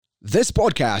This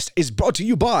podcast is brought to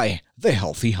you by The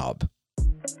Healthy Hub.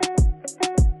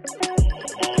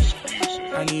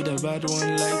 I need a bad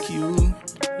one like you.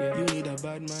 Yeah, you need a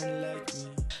bad man like me.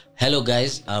 Hello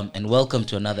guys, and welcome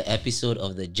to another episode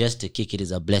of the Just to Kick It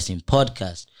is a Blessing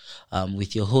podcast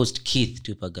with your host Keith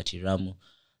Tupagati-Ramu.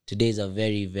 Today is a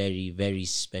very, very, very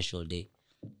special day.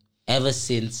 Ever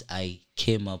since I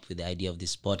came up with the idea of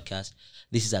this podcast,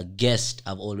 this is a guest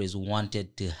I've always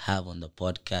wanted to have on the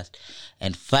podcast.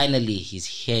 And finally, he's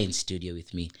here in studio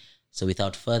with me. So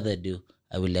without further ado,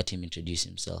 I will let him introduce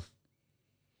himself.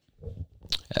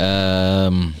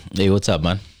 Hey, what's up,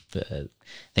 man?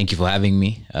 Thank you for having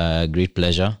me. Great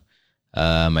pleasure.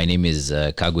 My name is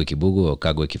Kagwe Kibugu or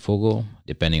Kagwe Kifogo,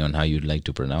 depending on how you'd like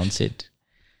to pronounce it.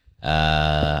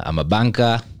 I'm a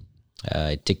banker.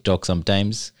 I TikTok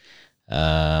sometimes.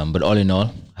 But all in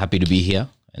all, happy to be here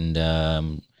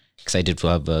and excited to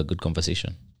have a good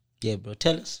conversation. Yeah, bro.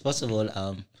 Tell us, first of all,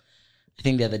 I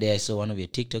think the other day I saw one of your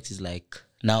TikToks is like,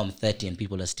 now I'm 30 and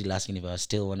people are still asking if I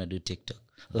still want to do TikTok.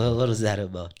 What was that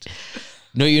about?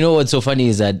 No, you know what's so funny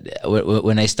is that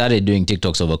when I started doing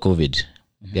TikToks over COVID,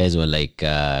 guys were like,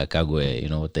 Kagwe, you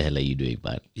know, what the hell are you doing,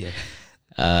 man? Yeah.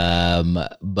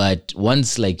 But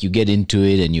once like you get into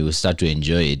it and you start to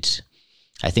enjoy it,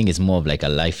 I think it's more of like a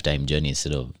lifetime journey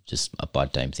instead of just a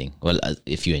part-time thing. Well,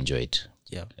 if you enjoy it.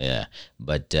 Yeah.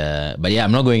 But yeah,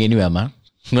 I'm not going anywhere, man.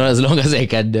 Not as long as I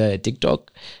can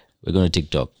TikTok, we're going to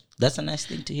TikTok. That's a nice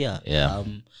thing to hear. Yeah.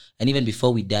 And even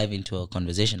before we dive into our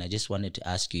conversation, I just wanted to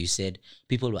ask you said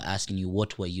people were asking you,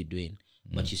 what were you doing?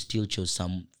 But you still chose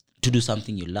to do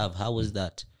something you love. How was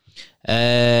that?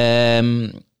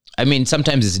 I mean,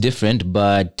 sometimes it's different,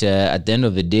 but at the end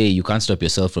of the day, you can't stop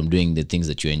yourself from doing the things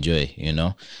that you enjoy, you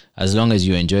know. As long as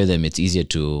you enjoy them, it's easier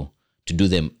to do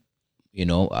them, you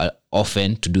know,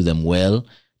 often, to do them well,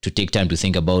 to take time to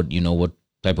think about, you know, what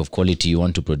type of quality you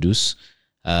want to produce.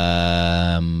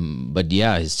 But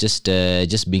yeah, it's just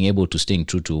being able to stay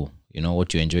true to, you know,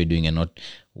 what you enjoy doing and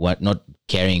not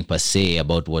caring per se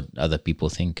about what other people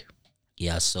think.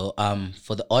 Yeah, so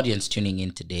for the audience tuning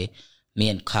in today, me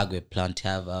and Kagwe plan to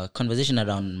have a conversation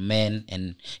around men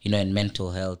and, you know, and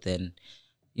mental health and,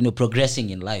 you know,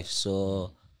 progressing in life.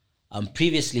 So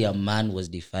previously a man was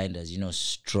defined as, you know,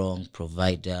 strong,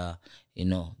 provider, you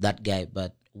know, that guy.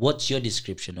 But what's your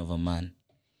description of a man?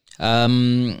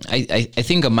 I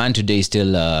think a man today is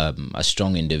still a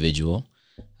strong individual,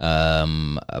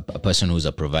 a person who's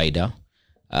a provider.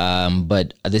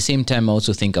 But at the same time, I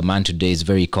also think a man today is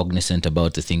very cognizant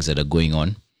about the things that are going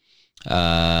on.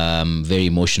 Very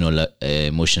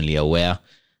emotionally aware,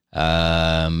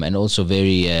 and also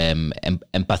very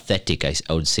empathetic,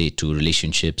 I would say, to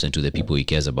relationships and to the people he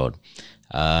cares about.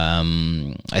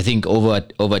 I think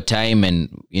over time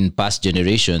and in past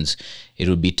generations, it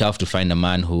would be tough to find a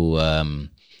man who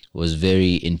was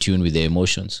very in tune with their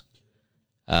emotions.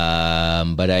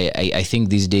 But I think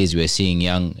these days we're seeing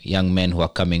young men who are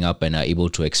coming up and are able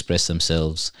to express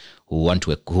themselves, who want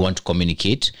to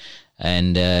communicate.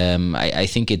 And I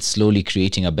think it's slowly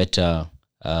creating a better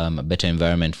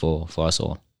environment for us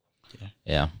all.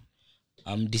 Yeah.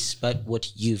 Despite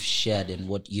what you've shared and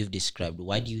what you've described,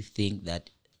 why do you think that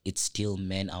it's still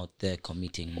men out there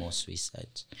committing more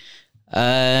suicides?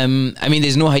 I mean,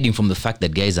 there's no hiding from the fact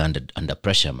that guys are under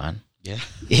pressure, man. Yeah.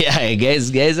 Yeah,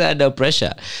 guys are under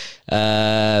pressure.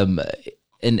 And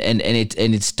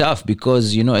it's tough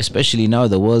because, you know, especially now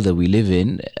the world that we live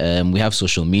in, we have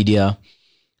social media.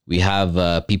 We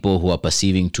have people who are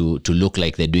perceiving to look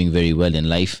like they're doing very well in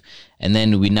life. And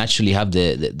then we naturally have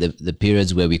the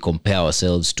periods where we compare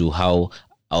ourselves to how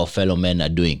our fellow men are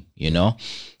doing, you know.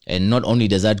 And not only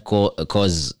does that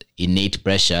cause innate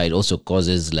pressure, it also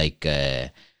causes like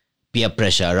peer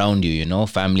pressure around you, you know,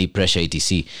 family pressure,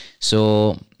 etc.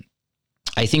 So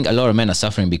I think a lot of men are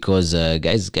suffering because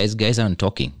guys aren't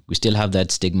talking. We still have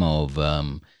that stigma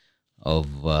of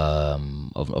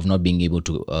not being able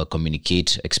to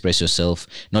communicate, express yourself,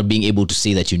 not being able to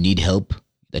say that you need help,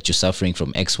 that you're suffering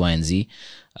from X, Y, and Z,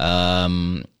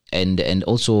 and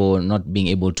also not being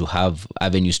able to have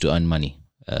avenues to earn money,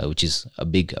 which is a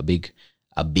big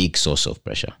source of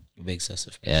pressure. Big source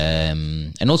of pressure.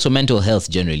 And also mental health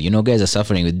generally. You know, guys are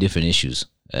suffering with different issues.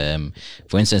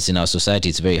 For instance, in our society,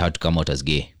 it's very hard to come out as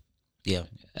gay. Yeah.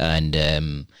 And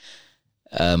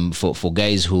for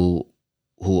guys who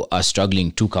are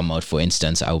struggling to come out, for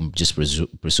instance, I'm just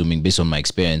presuming based on my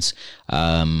experience,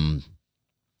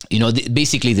 you know,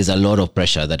 basically there's a lot of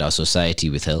pressure that our society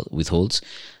withholds.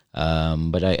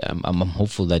 But I'm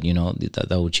hopeful that, you know, that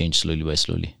will change slowly by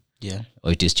slowly. Yeah.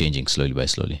 Or it is changing slowly by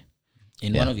slowly.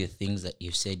 In one of your things that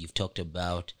you've said, you've talked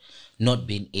about not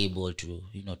being able to,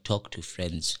 talk to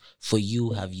friends. For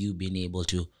you, have you been able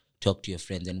to talk to your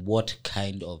friends, and what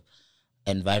kind of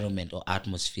environment or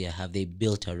atmosphere have they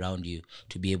built around you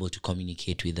to be able to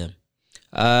communicate with them?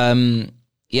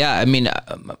 Yeah, I mean,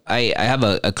 I have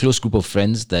a close group of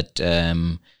friends that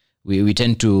we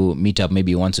tend to meet up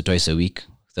maybe once or twice a week,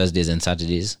 Thursdays and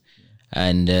Saturdays.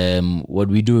 And what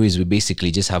we do is we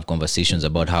basically just have conversations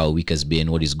about how our week has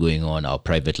been, what is going on, our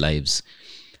private lives.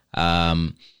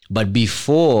 But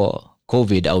before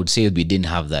COVID, I would say we didn't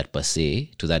have that per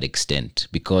se to that extent,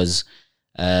 because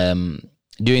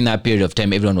during that period of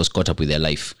time, everyone was caught up with their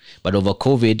life. But over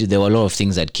COVID, there were a lot of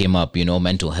things that came up,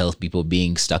 mental health, people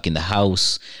being stuck in the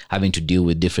house, having to deal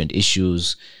with different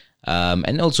issues,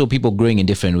 and also people growing in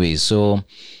different ways. So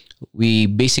we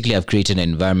basically have created an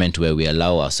environment where we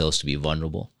allow ourselves to be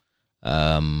vulnerable,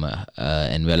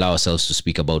 and we allow ourselves to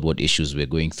speak about what issues we're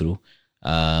going through,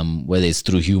 whether it's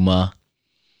through humor,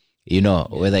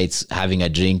 whether it's having a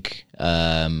drink,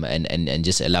 and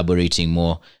just elaborating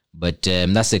more. But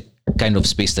that's the kind of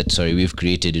space that we've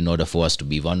created in order for us to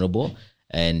be vulnerable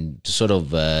and to sort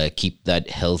of keep that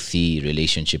healthy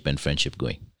relationship and friendship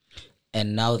going.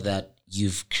 And now that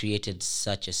you've created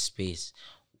such a space,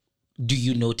 do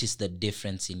you notice the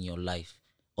difference in your life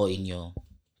or in your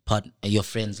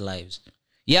friends' lives?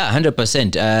 Yeah,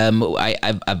 100%.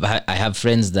 I have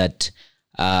friends that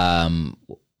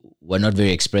were not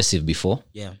very expressive before.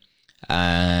 Yeah.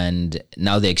 And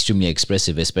now they're extremely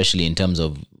expressive, especially in terms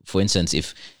of, for instance,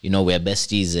 if we're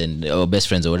besties or best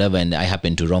friends or whatever, and I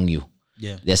happen to wrong you.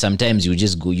 Yeah. There's sometimes you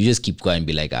just keep quiet and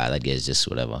be like, that guy's just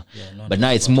whatever. Yeah, but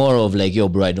now it's more of like, yo,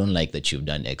 bro, I don't like that you've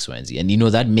done X, Y, and Z. And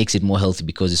that makes it more healthy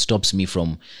because it stops me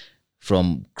from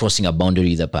crossing a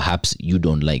boundary that perhaps you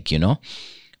don't like,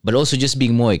 But also just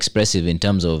being more expressive in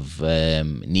terms of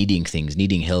needing things,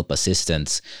 needing help,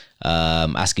 assistance,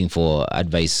 asking for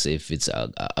advice if it's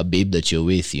a babe that you're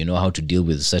with, how to deal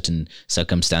with certain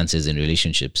circumstances in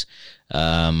relationships.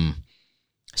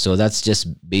 So that's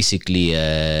just basically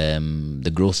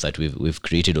the growth that we've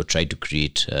created or tried to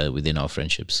create within our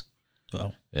friendships.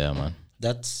 Wow. Yeah, man.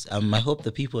 That's I hope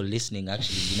the people listening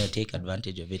actually take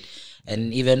advantage of it,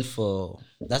 and even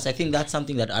I think that's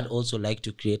something that I'd also like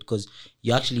to create, because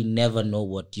you actually never know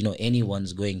what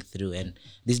anyone's going through, and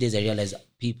these days I realize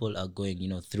people are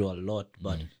going through a lot,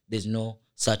 but there's no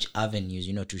such avenues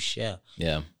to share.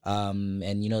 Yeah. And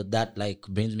that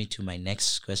brings me to my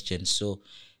next question. So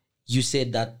you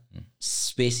said that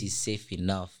space is safe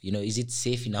enough. Is it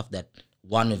safe enough that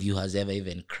one of you has ever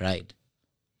even cried?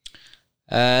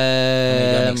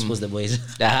 Don't expose the boys.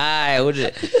 I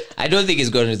don't think it's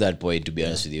gotten to that point, to be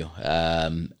honest with you.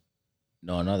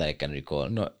 No, not that I can recall.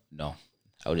 No,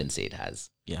 I wouldn't say it has.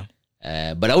 Yeah.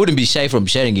 But I wouldn't be shy from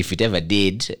sharing if it ever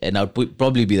did, and I would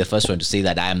probably be the first one to say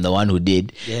that I am the one who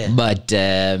did. Yeah. But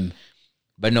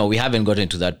no, we haven't gotten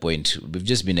to that point. We've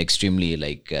just been extremely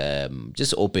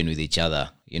just open with each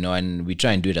other, and we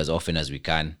try and do it as often as we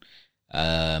can.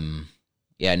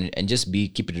 And just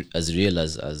keep it as real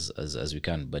as we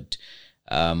can. But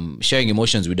sharing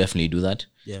emotions, we definitely do that.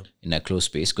 Yeah. In a close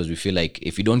space, because we feel like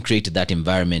if we don't create that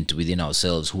environment within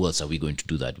ourselves, who else are we going to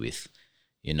do that with?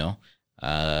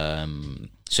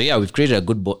 So yeah, we've created a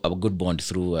good bond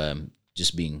through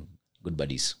just being good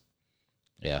buddies.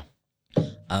 Yeah.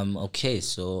 Okay,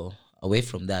 so away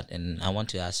from that, and I want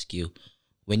to ask you,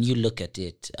 when you look at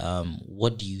it,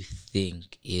 what do you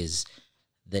think is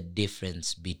the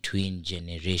difference between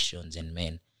generations and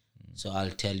men? So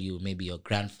I'll tell you, maybe your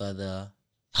grandfather,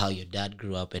 how your dad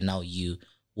grew up, and now you.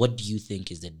 What do you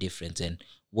think is the difference, and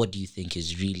what do you think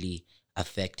is really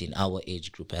affecting our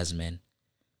age group as men?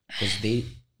 Because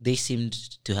they seemed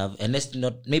to have, unless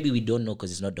not, maybe we don't know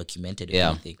because it's not documented or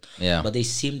anything. Yeah. But they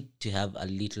seem to have a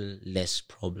little less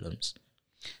problems.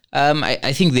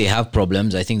 I think they have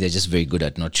problems. I think they're just very good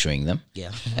at not showing them.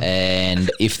 Yeah. And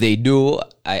if they do,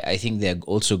 I think they're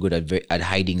also good at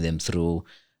hiding them through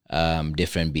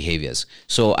different behaviors.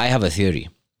 So I have a theory.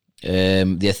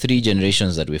 There are three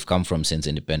generations that we've come from since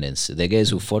independence. The guys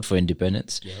who fought for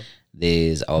independence,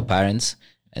 there's our parents,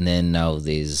 and then now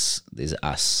there's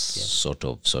us, sort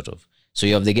of. So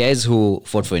you have the guys who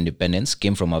fought for independence,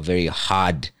 came from a very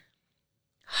hard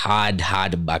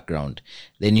background.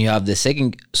 Then you have the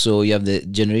second, so you have the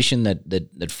generation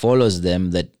that follows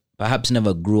them that perhaps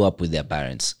never grew up with their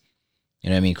parents. You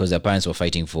know what I mean? Because their parents were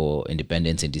fighting for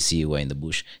independence in DC or in the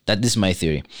bush. This is my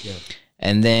theory. Yeah.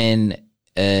 And then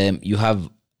you have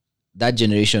that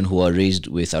generation who are raised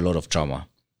with a lot of trauma.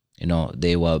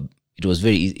 It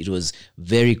was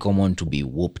very common to be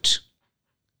whooped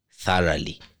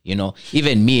thoroughly.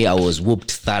 Even me, I was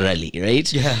whooped thoroughly,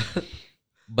 right? Yeah.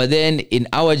 But then in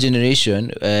our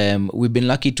generation, we've been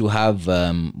lucky to have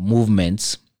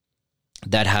movements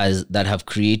that have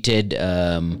created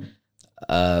an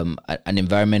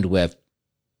environment where,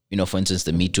 for instance,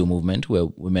 the Me Too movement, where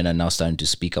women are now starting to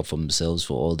speak up for themselves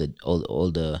for all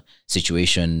the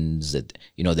situations that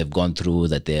they've gone through,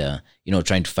 that they're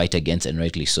trying to fight against, and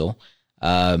rightly so.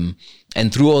 And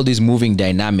through all these moving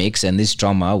dynamics and this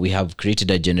trauma, we have created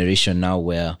a generation now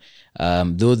where,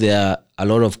 though there are a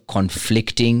lot of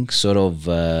conflicting sort of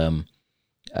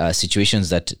situations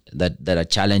that are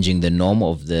challenging the norm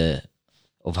of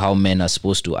how men are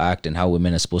supposed to act and how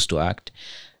women are supposed to act,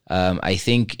 I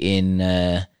think in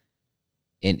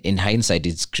hindsight,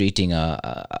 it's creating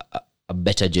a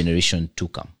better generation to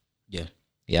come.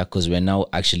 Yeah, because we're now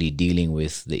actually dealing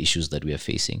with the issues that we are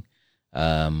facing.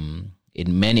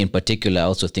 In men in particular, I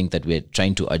also think that we're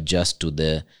trying to adjust to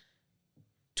the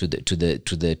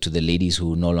ladies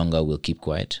who no longer will keep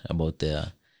quiet about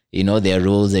their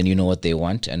roles and what they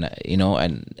want, and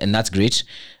and that's great.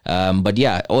 But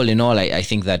yeah, all in all, I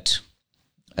think that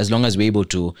as long as we're able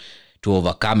to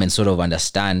overcome and sort of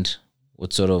understand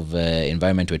what sort of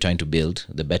environment we're trying to build,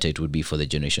 the better it would be for the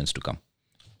generations to come.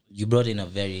 You brought in a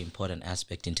very important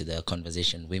aspect into the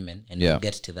conversation, women, and Yeah. we'll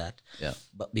get to that. Yeah.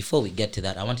 But before we get to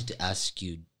that, I wanted to ask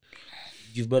you,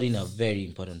 you've brought in a very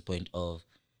important point of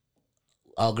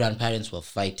our grandparents were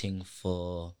fighting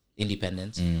for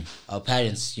independence. Our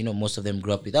parents, most of them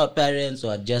grew up without parents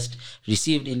or had just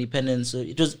received independence. So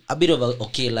it was a bit of a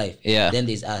okay life. Yeah. Then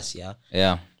there's us, yeah?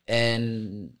 Yeah.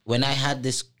 And when I had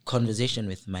this conversation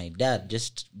with my dad,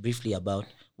 just briefly about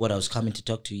what I was coming to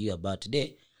talk to you about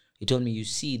today, he told me, you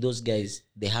see, those guys,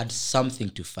 they had something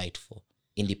to fight for,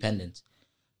 independence.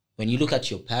 When you look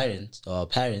at your parents or our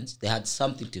parents, they had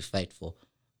something to fight for,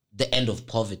 the end of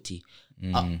poverty,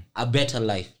 a better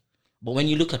life. But when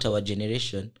you look at our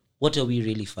generation, what are we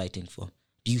really fighting for?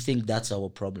 Do you think that's our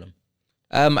problem?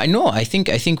 I know. I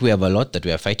think we have a lot that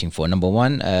we are fighting for. Number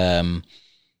one,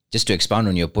 just to expand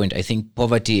on your point, I think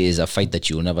poverty is a fight that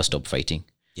you will never stop fighting.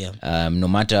 Yeah. No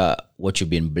matter what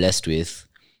you've been blessed with,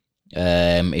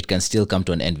 it can still come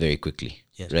to an end very quickly.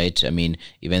 Yes. Right? I mean,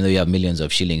 even though you have millions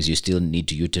of shillings, you still need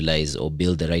to utilize or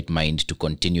build the right mind to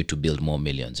continue to build more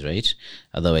millions, right?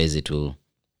 Otherwise, it will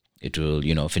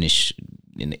finish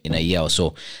in a year or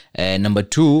so. Number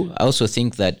two, I also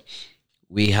think that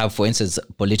we have, for instance,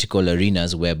 political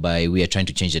arenas whereby we are trying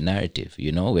to change the narrative.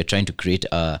 We're trying to create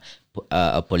a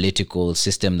political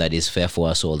system that is fair for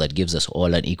us all, that gives us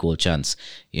all an equal chance.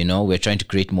 We're trying to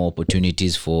create more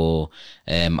opportunities for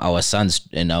our sons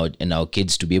and our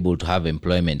kids to be able to have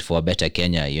employment for a better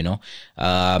Kenya.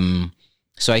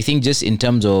 So I think just in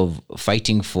terms of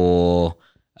fighting for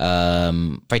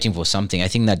something, I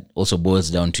think that also boils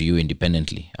down to you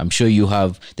independently. I'm sure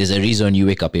there's a reason you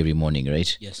wake up every morning,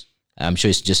 right? Yes. I'm sure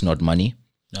it's just not money.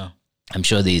 No. I'm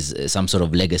sure there's some sort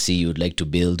of legacy you'd like to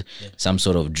build, some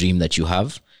sort of dream that you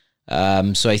have.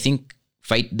 So I think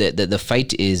the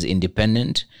fight is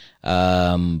independent.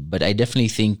 But I definitely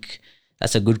think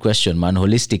that's a good question, man.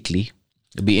 Holistically,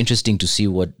 it'd be interesting to see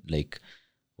what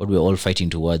we're all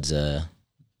fighting towards,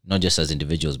 not just as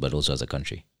individuals, but also as a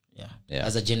country. Yeah.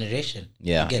 As a generation.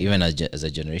 Yeah, Again, even as a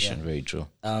generation, very true.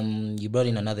 You brought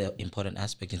in another important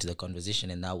aspect into the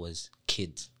conversation, and that was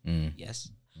kids. Yes.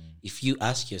 If you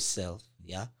ask yourself,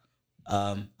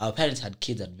 our parents had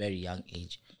kids at very young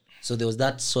age. So there was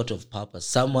that sort of purpose.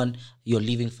 Someone you're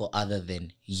living for other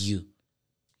than you.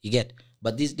 You get?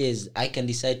 But these days, I can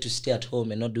decide to stay at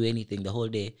home and not do anything the whole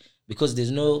day because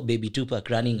there's no baby Tupac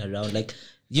running around.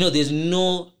 There's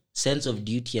no sense of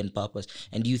duty and purpose.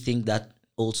 And do you think that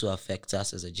also affects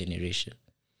us as a generation?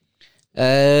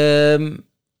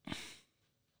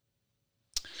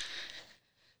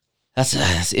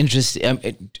 That's interesting.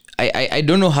 I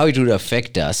don't know how it would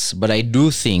affect us, but I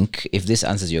do think, if this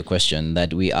answers your question,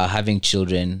 that we are having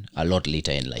children a lot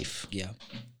later in life. Yeah.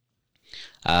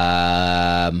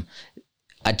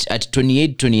 At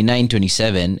 28, 29,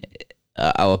 27,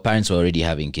 our parents were already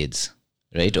having kids,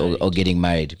 right? Or getting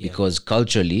married, because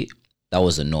culturally, that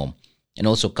was the norm. And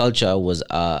also culture was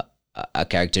a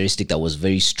characteristic that was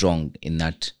very strong in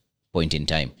that point in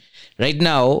time. Right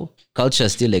now, culture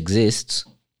still exists.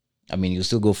 I mean, you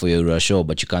still go for your show,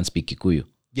 but you can't speak Kikuyu.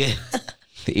 Yeah.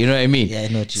 You know what I mean? Yeah, I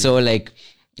know what you So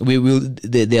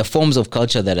there are forms of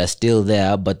culture that are still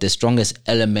there, but the strongest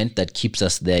element that keeps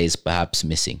us there is perhaps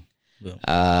missing. Yeah.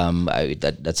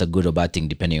 That's a good or bad thing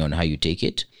depending on how you take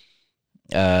it.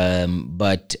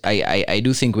 But I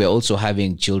do think we're also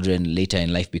having children later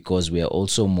in life because we are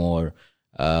also more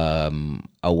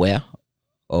aware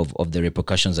of the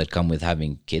repercussions that come with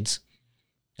having kids.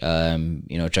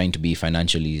 trying to be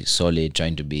financially solid,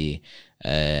 trying to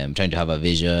have a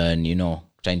vision,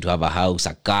 trying to have a house,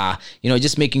 a car,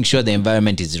 just making sure the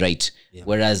environment is right.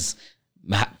 Whereas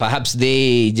perhaps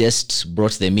they just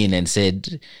brought them in and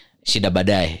said, shida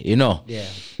badai,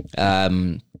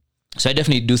 So I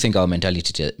definitely do think our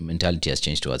mentality has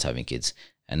changed towards having kids.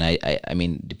 And I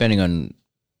mean, depending on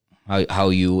how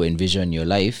you envision your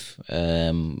life,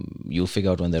 you'll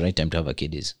figure out when the right time to have a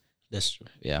kid is. That's true.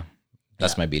 Yeah.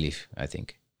 That's my belief, I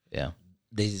think. Yeah.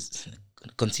 There's,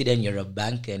 considering you're a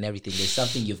banker and everything, there's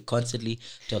something you've constantly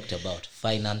talked about,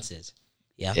 finances.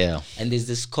 Yeah. Yeah. And there's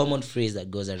this common phrase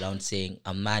that goes around saying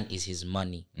a man is his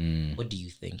money. What do you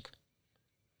think?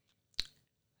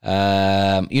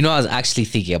 I was actually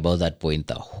thinking about that point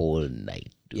the whole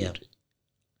night, dude.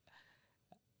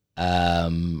 Yeah.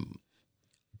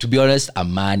 To be honest, a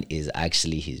man is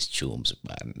actually his chooms,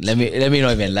 man. Let me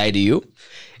not even lie to you.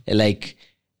 Like,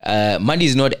 money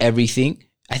is not everything.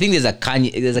 I think there's a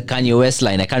Kanye West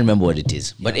line. I can't remember what it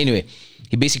is. But anyway,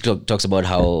 he basically talks about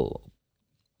how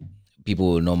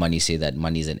people who know money say that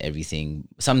money isn't everything.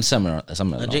 Some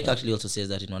Drake actually also says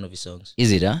that in one of his songs.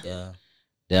 Is it, huh? Yeah.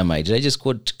 Damn, did I just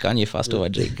quote Kanye fast over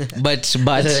Drake? But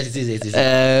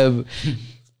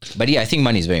but yeah, I think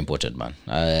money is very important, man.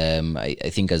 I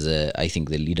think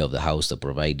the leader of the house, the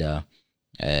provider,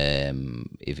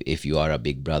 if you are a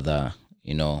big brother,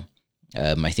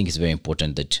 I think it's very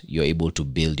important that you're able to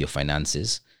build your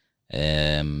finances,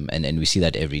 and we see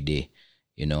that every day.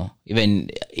 Even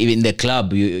the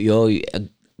club, you're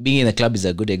being in the club is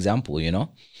a good example.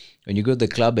 When you go to the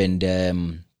club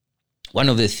and one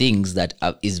of the things that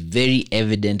is very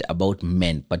evident about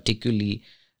men, particularly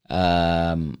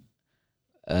men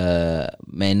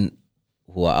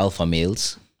who are alpha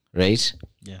males, right?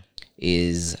 Yeah.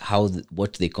 Is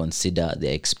what they consider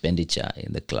their expenditure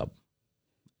in the club.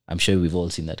 I'm sure we've all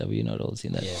seen that. Have you not all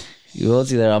seen that? Yeah. You've all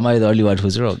seen that. Am I the only one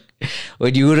who's wrong?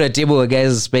 When you go to a table where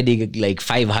guys spending like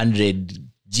 500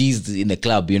 G's in the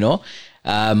club, anyway,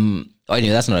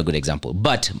 that's not a good example.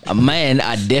 But a man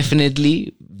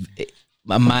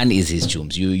a man is his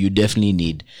chooms. You definitely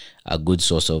need a good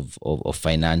source of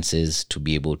finances to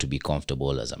be able to be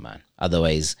comfortable as a man.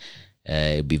 Otherwise,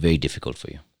 it'd be very difficult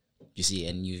for you. You see,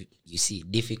 and you see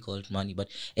difficult money. But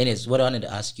anyways, what I wanted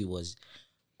to ask you was,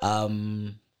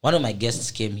 one of my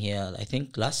guests came here, I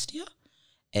think last year,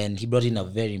 and he brought in a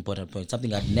very important point,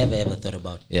 something I'd never ever thought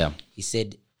about. Yeah. He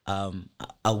said,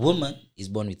 a woman is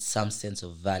born with some sense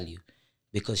of value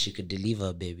because she could deliver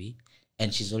a baby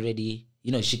and she's already,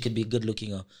 she could be good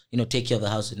looking or, take care of the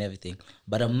house and everything.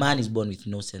 But a man is born with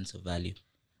no sense of value.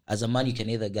 As a man, you can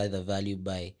either gather value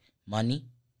by money,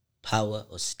 power,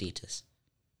 or status.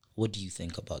 What do you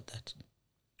think about that?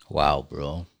 Wow,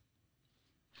 bro.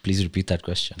 Please repeat that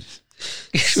question.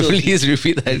 Please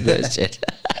repeat that question.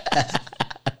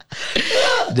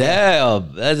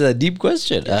 Damn, that's a deep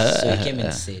question. So he came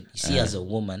and said, you see, as a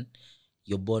woman,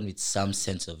 you're born with some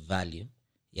sense of value,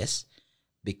 yes?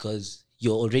 Because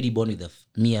you're already born with the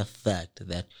mere fact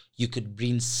that you could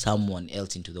bring someone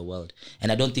else into the world.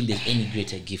 And I don't think there's any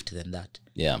greater gift than that.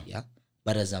 Yeah.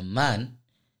 But as a man,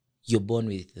 you're born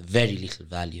with very little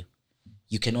value.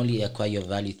 You can only acquire your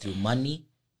value through money,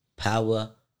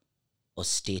 power, or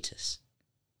status.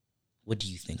 What do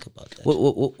you think about that?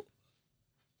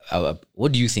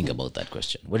 What do you think about that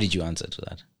question? What did you answer to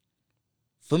that?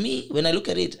 For me, when I look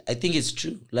at it, I think it's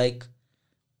true.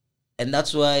 And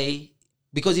that's why,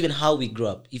 because even how we grow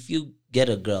up, if you get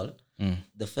a girl,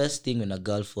 the first thing when a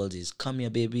girl falls is, come here,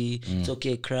 baby, it's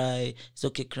okay, cry,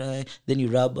 then you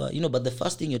rub her, but the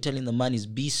first thing you're telling the man is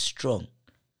be strong.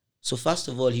 So first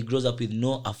of all, he grows up with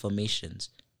no affirmations.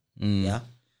 Yeah.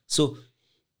 So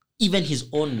even his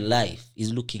own life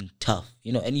is looking tough,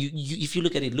 and you if you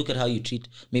look at it, look at how you treat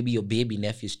maybe your baby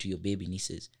nephews to your baby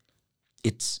nieces.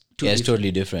 It's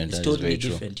totally different. It's totally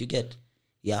different. You get,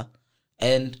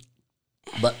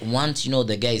 but once,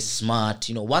 the guy is smart,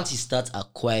 once he starts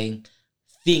acquiring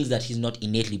things that he's not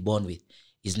innately born with,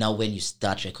 is now when you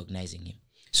start recognizing him.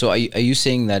 So are you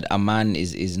saying that a man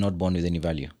is not born with any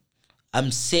value? I'm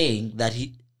saying that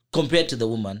compared to the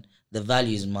woman, the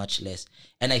value is much less.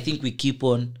 And I think we keep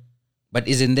on. But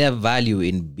isn't there value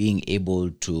in being able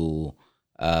to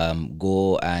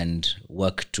go and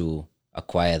work to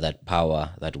acquire that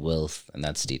power, that wealth, and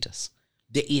that status?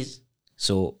 There is.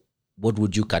 So what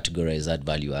would you categorize that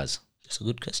value as? That's a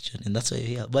good question, and that's why you're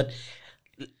here. But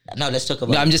now let's talk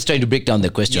about... No, I'm just trying to break down the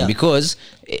question because...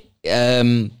 there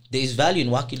is value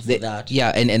in working for that. Yeah,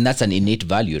 and that's an innate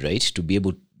value, right? To be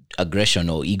able aggression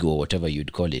or ego, or whatever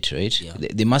you'd call it, right? Yeah.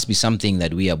 There must be something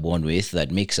that we are born with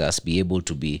that makes us be able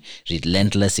to be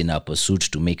relentless in our pursuit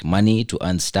to make money, to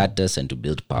earn status, and to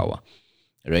build power,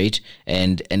 right?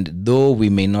 And though we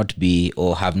may not be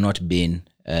or have not been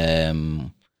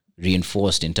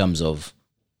reinforced in terms of,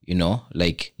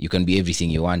 like you can be everything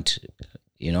you want,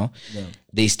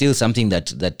 there's still something that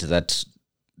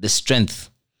the strength.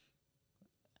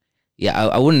 Yeah,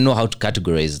 I wouldn't know how to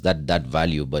categorize that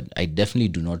value, but I definitely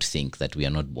do not think that we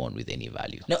are not born with any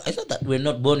value. No, it's not that we're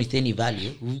not born with any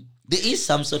value. There is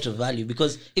some sort of value,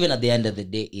 because even at the end of the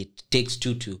day, it takes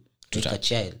two to make a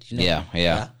child.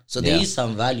 Yeah. So there is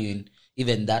some value in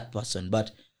even that person.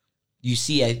 But you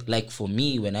see, like for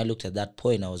me, when I looked at that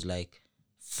point, I was like,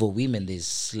 for women, there's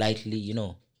slightly,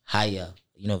 higher,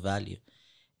 value.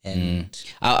 And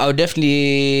I would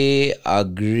definitely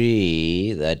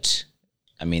agree that,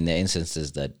 there are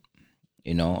instances that,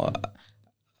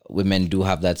 women do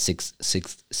have that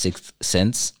sixth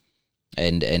sense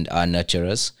and are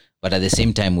nurturers, but at the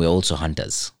same time, we're also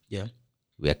hunters. yeah.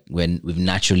 We've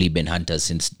naturally been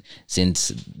hunters since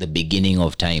the beginning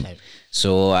of time.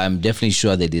 So I'm definitely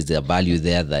sure that there's a value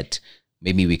there that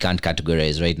maybe we can't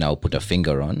categorize right now, put a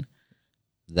finger on,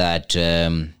 that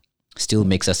still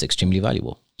makes us extremely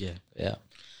valuable. Yeah.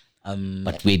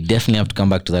 But we definitely have to come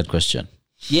back to that question.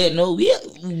 Yeah, no, we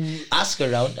ask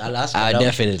around. I'll ask around.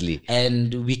 Definitely.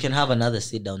 And we can have another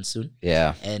sit down soon.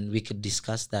 Yeah. And we could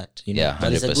discuss that. Yeah, 100%.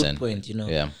 But it's a good point,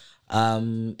 Yeah.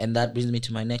 And that brings me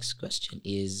to my next question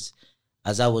is,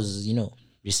 as I was,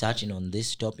 researching on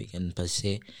this topic and per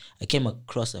se, I came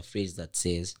across a phrase that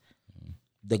says,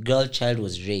 the girl child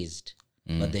was raised,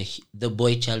 but the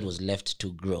boy child was left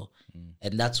to grow.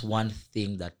 And that's one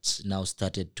thing that's now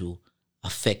started to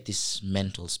affect this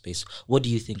mental space. What do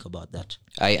you think about that?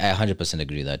 I 100%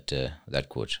 agree that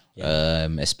quote. Yeah.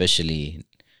 Especially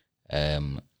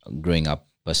growing up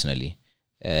personally.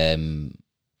 The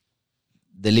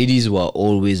ladies were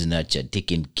always nurtured,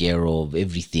 taken care of,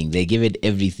 everything. They give it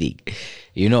everything.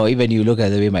 Even you look at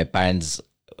the way my parents,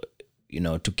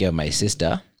 took care of my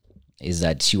sister, is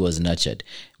that she was nurtured.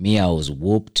 Me, I was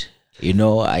whooped.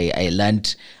 I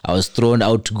learned, I was thrown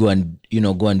out to go and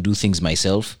do things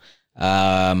myself.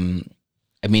 But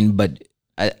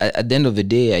at the end of the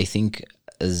day, I think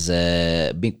as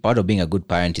a big part of being a good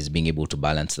parent is being able to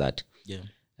balance that. Yeah.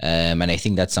 And I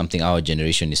think that's something our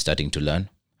generation is starting to learn.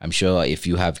 I'm sure if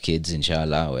you have kids,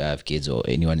 inshallah, or have kids, or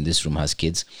anyone in this room has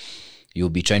kids, you'll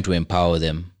be trying to empower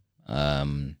them.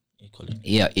 Equally.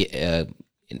 Yeah,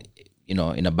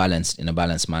 in a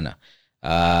balanced manner.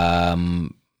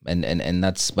 And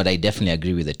that's, but I definitely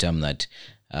agree with the term that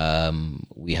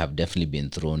we have definitely been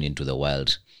thrown into the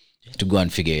wild to go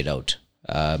and figure it out,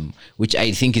 which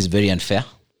I think is very unfair,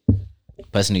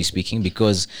 personally speaking,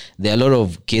 because there are a lot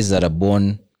of kids that are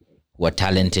born who are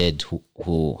talented,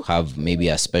 who have maybe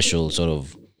a special sort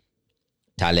of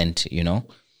talent,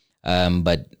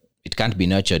 but it can't be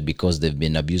nurtured because they've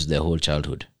been abused their whole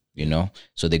childhood,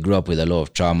 so they grew up with a lot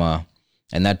of trauma,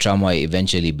 and that trauma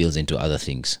eventually builds into other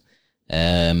things.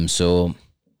 So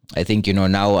I think,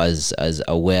 now as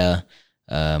aware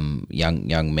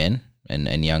young men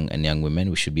and young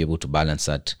women, we should be able to balance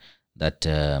that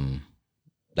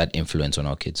influence on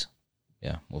our kids.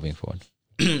 Yeah, moving forward.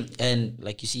 And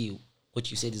like you see, what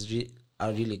you said is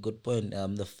a really good point.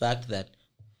 The fact that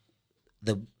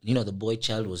the boy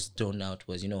child was thrown out,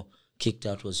 was kicked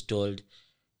out, was told,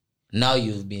 now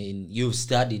you've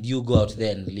studied, you go out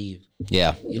there and leave.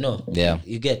 Yeah. Yeah.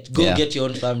 You get your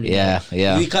own family. Yeah. Now.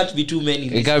 Yeah. We can't be too many.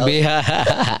 We can't be.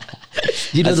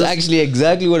 That's actually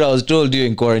exactly what I was told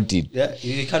during quarantine. Yeah,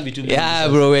 you can't be too many. Yeah,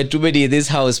 bro, we're too many in this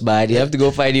house, man. You have to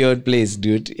go find your own place,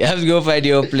 dude. You have to go find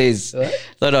your own place.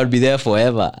 Thought I'd be there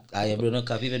forever. Bro, no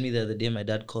cap. Even me the other day, my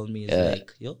dad called me. He's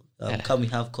like, yo, come we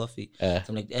have coffee. So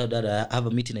I'm like, hey, dad, I have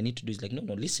a meeting I need to do. He's like,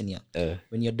 no, listen here.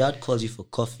 When your dad calls you for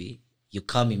coffee, you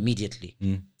come immediately.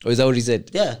 Oh, is that what he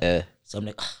said? Yeah. So I'm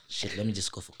like, shit, let me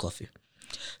just go for coffee.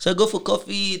 So I go for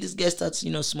coffee. This guy starts,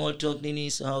 small talk, Nini,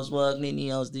 so how's work, Nini,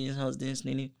 how's this,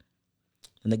 Nini.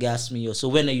 And the guy asks me, yo, so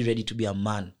when are you ready to be a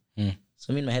man?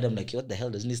 So in my head, I'm like, what the hell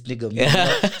does this nigga mean?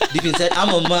 Deep inside,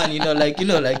 I'm a man,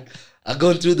 like I've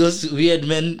gone through those weird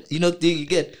men, thing you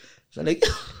get. So I'm like,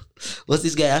 what's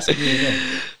this guy asking me?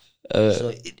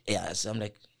 So I'm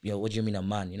like, yo, what do you mean a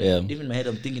man? Deep in my head,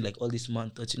 I'm thinking like all this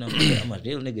man thoughts, I'm a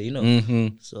real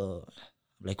nigga, So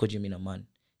I'm like, what do you mean a man?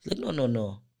 He's like,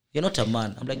 no. You're not a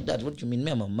man. I'm like, Dad, what do you mean?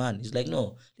 Me, I'm a man. He's like,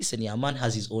 no, listen, a man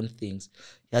has his own things.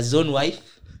 He has his own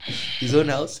wife, his own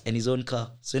house, and his own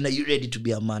car. So now you're ready to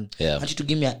be a man. Yeah. I want you to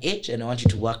give me an age, and I want you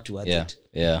to work towards it.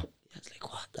 Yeah. I was like,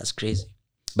 what? That's crazy.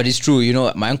 But it's true, you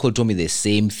know, my uncle told me the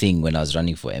same thing when I was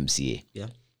running for MCA. Yeah.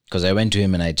 Because I went to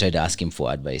him and I tried to ask him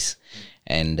for advice.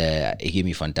 And he gave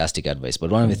me fantastic advice.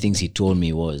 But one of the things he told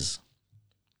me was,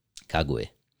 Kagwe,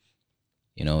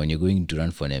 you know, when you're going to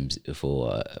run for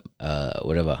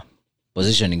whatever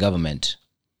position in government,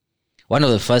 one of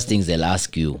the first things they'll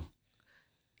ask you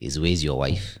is, where's your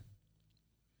wife?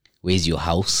 Where's your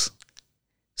house?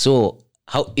 So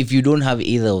how if you don't have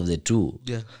either of the two,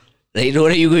 right,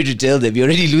 what are you going to tell them? You're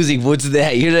already losing votes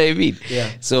there. You know what I mean?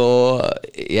 Yeah. So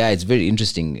it's very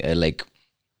interesting, like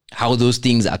how those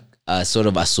things are sort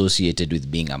of associated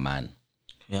with being a man.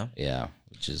 Yeah. Yeah,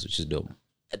 which is dope.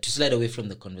 To slide away from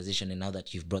the conversation, and now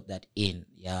that you've brought that in,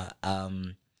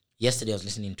 yesterday I was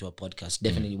listening to a podcast,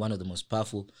 definitely one of the most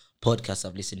powerful podcasts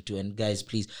I've listened to. And guys,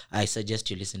 please, I suggest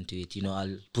you listen to it. You know,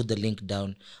 I'll put the link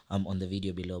down on the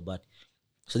video below. But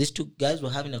so these two guys were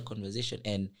having a conversation,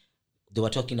 and they were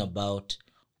talking about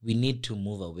we need to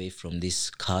move away from this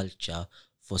culture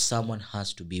for someone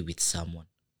has to be with someone.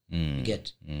 You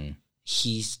get?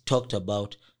 He's talked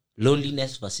about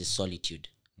loneliness versus solitude.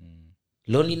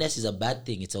 Loneliness is a bad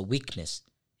thing. It's a weakness.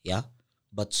 Yeah.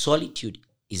 But solitude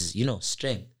is, you know,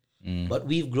 strength. But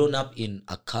we've grown up in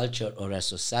a culture or a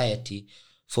society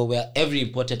for where every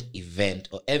important event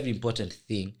or every important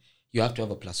thing, you have to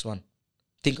have a +1.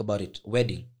 Think about it.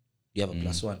 Wedding, you have a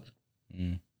 +1.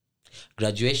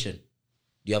 Graduation,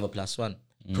 you have a +1.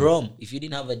 Prom, if you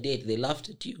didn't have a date, they laughed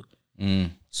at you.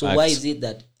 So why is it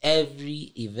that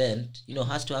every event, you know,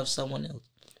 has to have someone else?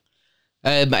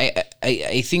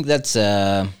 I think that's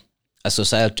a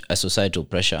societal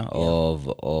pressure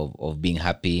of being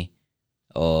happy,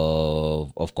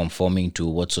 of conforming to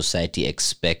what society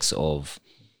expects of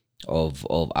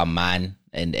a man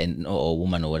and or a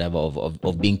woman or whatever,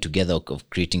 of being together, of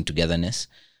creating togetherness.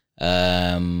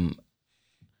 But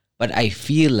I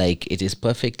feel like it is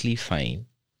perfectly fine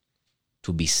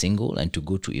to be single and to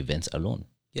go to events alone.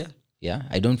 Yeah,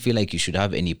 I don't feel like you should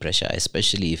have any pressure,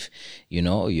 especially if, you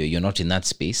know, you're not in that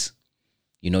space.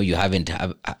 You know, you haven't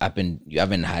had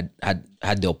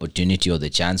the opportunity or the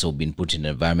chance or been put in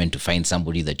an environment to find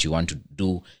somebody that you want to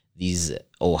do these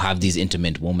or have these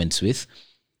intimate moments with.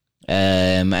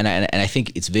 And I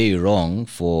think it's very wrong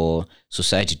for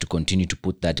society to continue to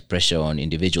put that pressure on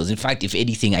individuals. In fact, if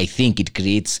anything, I think it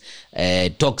creates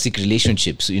toxic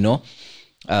relationships, you know.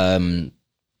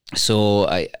 So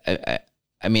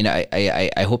I mean,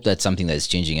 I hope that's something that is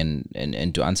changing.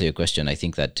 And to answer your question, I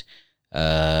think that,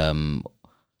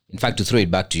 in fact, to throw it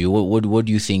back to you, what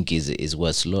do you think is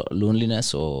worse,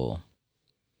 loneliness or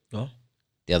the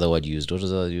other word you used? What was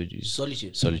the other word you used?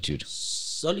 Solitude.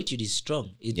 Solitude is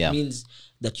strong. It Yeah. means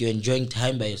that you're enjoying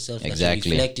time by yourself, Exactly. that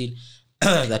you're reflecting,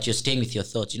 that you're staying with your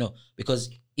thoughts, you know.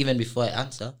 Because even before I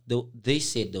answer, they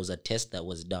said there was a test that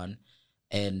was done,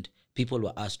 and people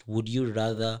were asked, would you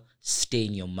rather stay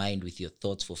in your mind with your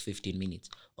thoughts for 15 minutes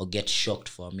or get shocked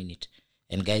for a minute?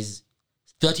 And guys,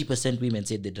 30% women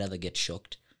said they'd rather get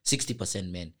shocked.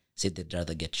 60% men said they'd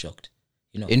rather get shocked.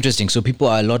 You know, Interesting. So people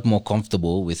are a lot more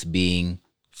comfortable with being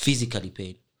physically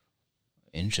pain.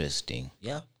 interesting.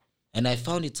 Yeah. And I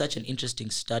found it such an interesting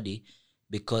study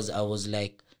because I was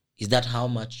like, is that how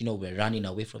much, you know, we're running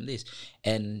away from this?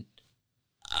 And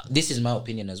this is my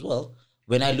opinion as well.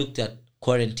 When I looked at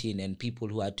quarantine and people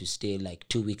who had to stay like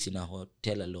 2 weeks in a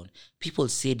hotel alone, people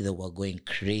said they were going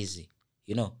crazy.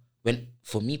 You know,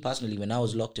 for me personally, when I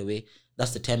was locked away,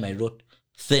 that's the time I wrote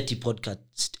 30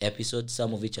 podcast episodes,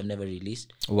 some of which I've never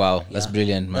released. Wow, that's Yeah.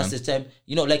 brilliant, man. That's the time,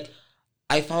 you know, like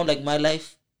I found like my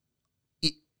life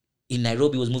in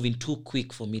Nairobi was moving too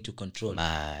quick for me to control.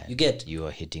 Man, You get? you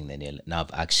are hitting the nail. Now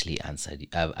I've actually answered.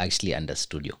 I've actually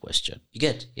understood your question. You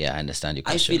get? Yeah, I understand your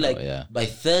I question. feel like now, yeah. by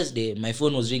Thursday, my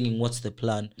phone was ringing, what's the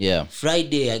plan? Yeah.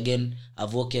 Friday, again,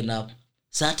 I've woken up.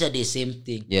 Saturday, same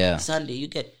thing. Yeah. Sunday, you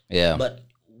get? Yeah. But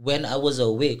when I was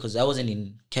away, because I wasn't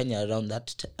in Kenya around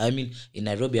that in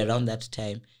Nairobi around that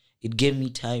time, it gave me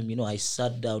time, you know, I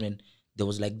sat down and there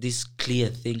was like this clear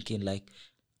thinking, like,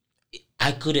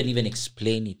 I couldn't even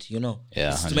explain it, you know.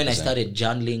 Yeah, It's when I 100%. started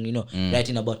journaling, you know,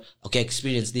 writing about, okay, I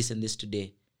experienced this and this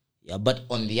today. Yeah, but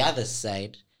on the other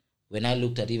side, when I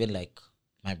looked at even like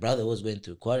my brother was going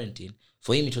through quarantine,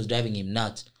 for him it was driving him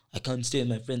nuts. I can't stay with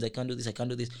my friends, I can't do this, I can't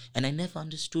do this. And I never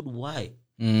understood why.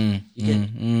 You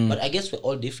get? But I guess we're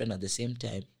all different at the same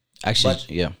time. Actually,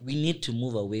 But yeah. we need to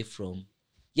move away from,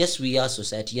 yes, we are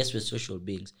society, yes, we're social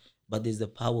beings, but there's the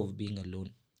power of being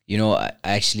alone. You know, I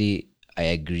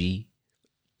agree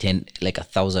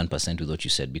 1,000% with what you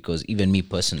said, because even me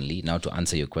personally, now to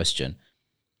answer your question,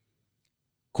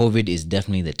 COVID is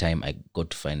definitely the time I got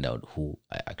to find out who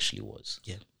I actually was.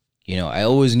 Yeah. You know, I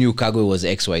always knew Kagwe was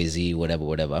XYZ,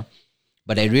 whatever.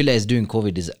 But I realized during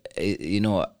COVID is,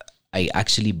 I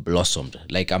actually blossomed.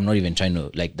 Like, I'm not even trying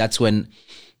to, like, that's when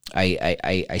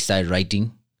I started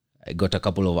writing. I got a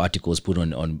couple of articles put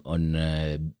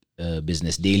on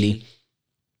Business Daily.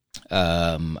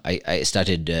 I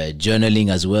started journaling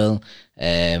as well.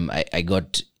 I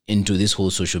got into this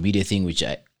whole social media thing, which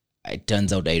it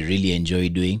turns out I really enjoy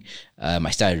doing.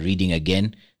 I started reading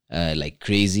again, like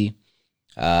crazy.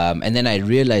 And then I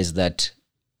realized that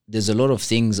there's a lot of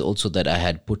things also that I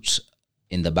had put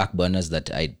in the back burners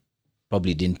that I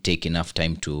probably didn't take enough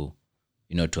time to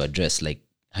address, like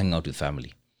hanging out with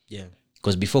family. Yeah.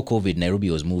 Because before COVID, Nairobi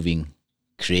was moving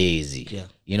crazy. Yeah.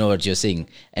 You know what you're saying?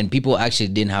 And people actually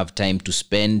didn't have time to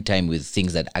spend time with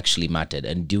things that actually mattered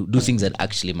and do things that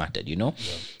actually mattered, Yeah.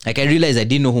 Like, I realized I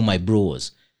didn't know who my bro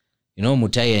was.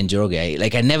 Mutai and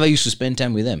Njoroge. I never used to spend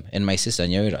time with them, and my sister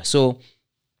Nyawira. So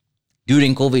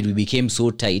during COVID, we became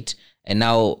so tight, and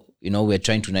now, we're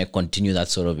trying to now continue that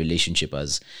sort of relationship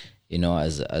as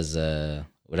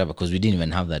whatever, because we didn't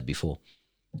even have that before.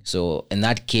 So, and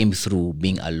that came through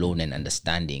being alone and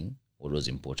understanding what was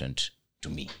important to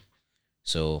me.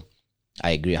 So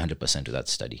I agree 100% with that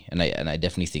study. And I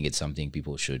definitely think it's something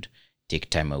people should take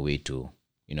time away to,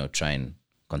 try and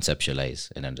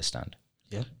conceptualize and understand.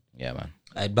 Yeah. Yeah, man.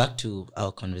 Back to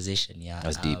our conversation. Yeah.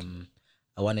 That's deep.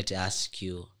 I wanted to ask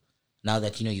you, now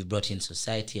that, you've brought in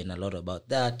society and a lot about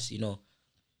that,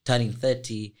 turning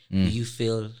 30, do you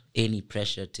feel any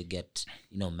pressure to get,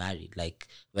 married? Like,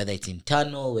 whether it's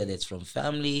internal, whether it's from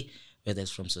family, whether it's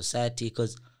from society?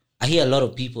 Because I hear a lot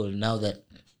of people now that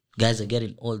guys are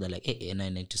getting older, like, hey, and I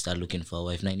need to start looking for a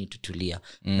wife, and I need to tulia.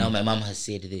 Now my mom has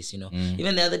said this,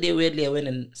 Even the other day, weirdly, I went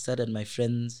and sat at my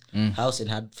friend's house and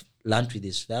had lunch with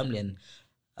his family, and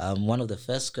one of the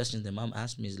first questions the mom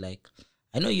asked me is like,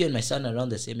 I know you and my son are around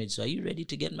the same age, so are you ready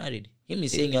to get married? Him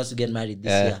is saying he wants to get married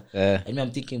this year. And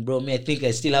I'm thinking, bro, I think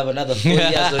I still have another 4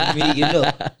 years on me,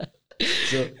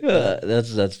 So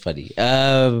that's funny.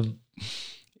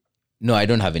 No, I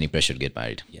don't have any pressure to get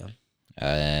married. Yeah.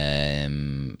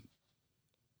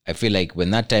 I feel like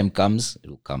when that time comes, it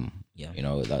will come. Yeah.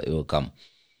 It will come.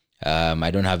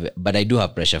 I don't have, but I do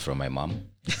have pressure from my mom.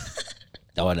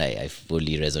 That one I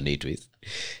fully resonate with.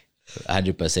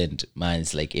 100%. Man,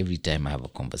 it's like every time I have a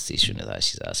conversation with her,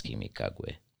 she's asking me,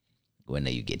 Kagwe, when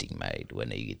are you getting married?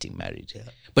 When are you getting married? Yeah.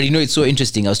 But it's so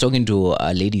interesting. I was talking to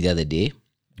a lady the other day,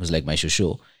 it was like my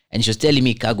shosho, and she was telling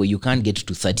me, Kagwe, you can't get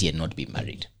to 30 and not be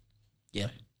married. Yeah.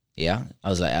 Yeah. I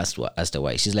was like, asked her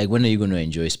why. She's like, when are you going to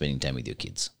enjoy spending time with your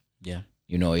kids? Yeah.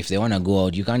 If they want to go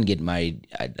out, you can't get married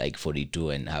at like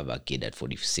 42 and have a kid at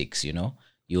 46,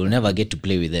 You'll never get to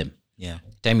play with them. Yeah.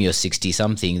 Time you're 60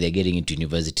 something, they're getting into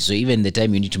university. So even the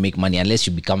time you need to make money, unless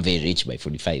you become very rich by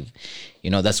 45,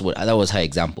 that was her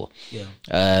example. Yeah.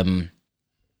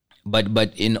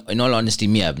 But in all honesty,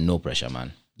 me, I have no pressure,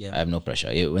 man. Yeah. I have no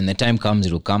pressure. When the time comes,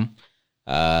 it will come.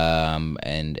 And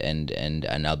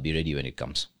I'll be ready when it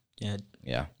comes. Yeah.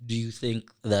 Yeah. Do you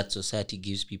think that society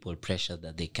gives people pressure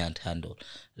that they can't handle?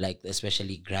 Like,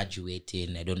 especially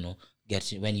graduating, I don't know,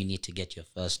 when you need to get your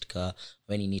first car,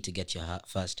 when you need to get your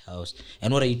first house.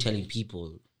 And what are you telling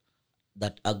people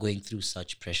that are going through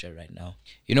such pressure right now?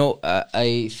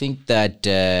 I think that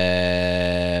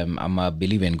I'm a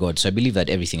believer in God. So I believe that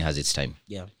everything has its time.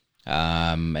 Yeah.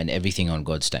 And everything on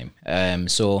God's time.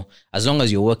 So as long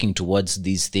as you're working towards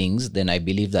these things, then I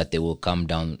believe that they will come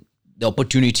down. The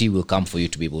opportunity will come for you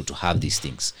to be able to have these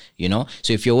things, So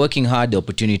if you're working hard, the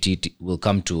opportunity will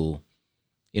come to,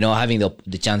 having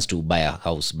the chance to buy a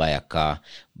house, buy a car,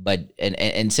 but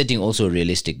and setting also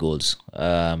realistic goals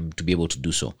to be able to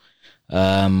do so.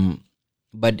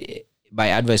 But my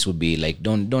advice would be like,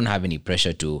 don't have any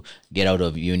pressure to get out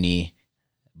of uni,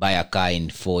 buy a car in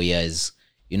 4 years,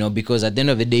 because at the end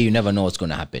of the day, you never know what's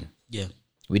going to happen. Yeah.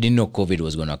 We didn't know COVID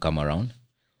was going to come around.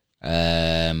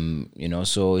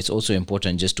 So it's also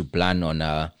important just to plan on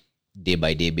a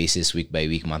day-by-day basis,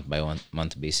 week-by-week,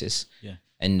 month-by-month basis. Yeah.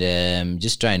 And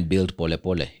just try and build pole.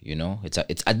 It's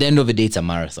at the end of the day, it's a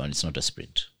marathon. It's not a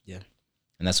sprint. Yeah.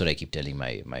 And that's what I keep telling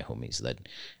my homies, that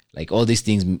like all these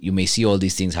things, you may see all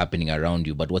these things happening around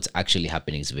you, but what's actually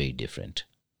happening is very different.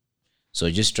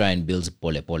 So just try and build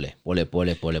pole, and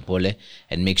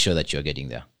make sure that you're getting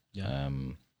there. Yeah.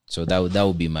 So that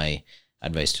would be my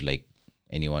advice to like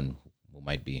anyone who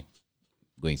might be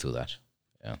going through that.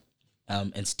 Yeah.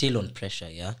 And still on pressure,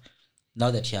 yeah. Now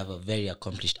that you have a very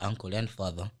accomplished uncle and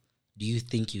father, do you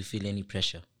think you feel any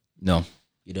pressure? No.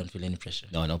 You don't feel any pressure?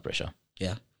 No pressure.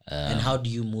 Yeah. And how do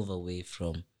you move away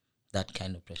from that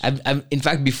kind of pressure? I'm in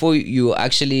fact, before you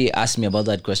actually asked me about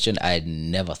that question, I had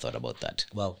never thought about that.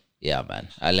 Wow. Yeah, man.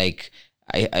 I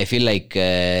feel like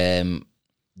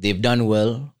they've done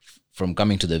well from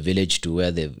coming to the village to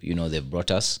where they've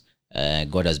brought us.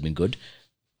 God has been good,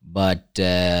 but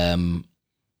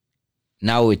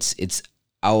now it's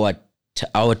our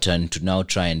turn to now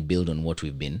try and build on what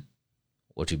we've been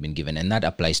given, and that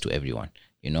applies to everyone.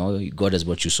 God has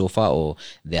brought you so far, or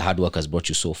the hard work has brought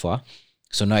you so far.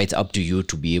 So now it's up to you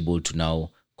to be able to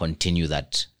now continue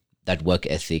that work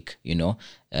ethic,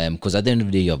 because at the end of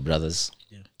the day, you have brothers,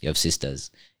 you have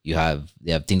sisters, they have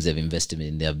things they've invested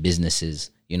in, they have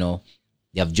businesses, they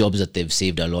have jobs that they've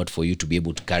saved a lot for you to be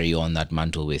able to carry on that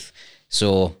mantle with.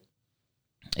 So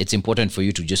it's important for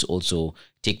you to just also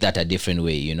take that a different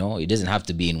way. It doesn't have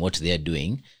to be in what they're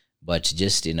doing, but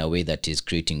just in a way that is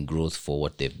creating growth for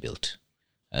what they've built.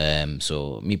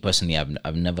 So me personally,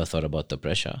 I've never thought about the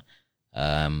pressure.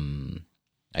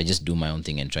 I just do my own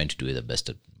thing and trying to do it the best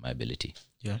of my ability.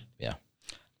 Yeah.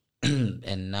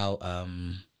 And now,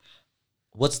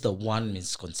 what's the one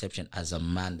misconception as a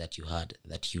man that you had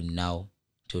that you now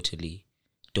totally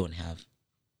don't have?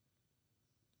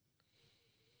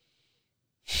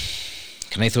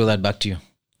 Can I throw that back to you?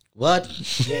 What?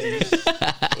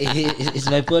 It's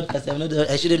my podcast.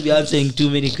 I shouldn't be answering too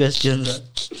many questions.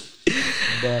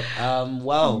 But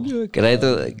wow. Can I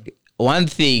throw one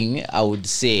thing I would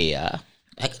say? I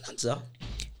can answer.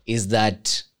 Is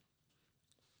that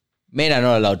men are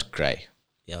not allowed to cry.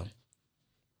 Yeah.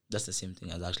 That's the same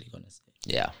thing I was actually going to say.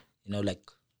 Yeah.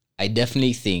 I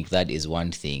definitely think that is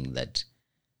one thing that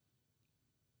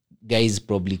guys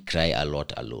probably cry a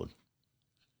lot alone.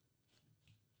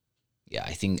 Yeah,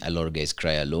 I think a lot of guys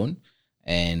cry alone,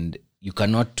 and you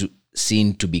cannot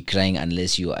seem to be crying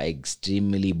unless you are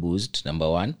extremely boozed, number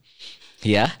one.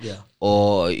 Yeah.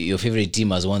 Or your favorite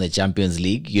team has won the Champions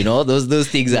League. Those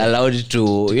things are allowed to,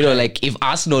 like if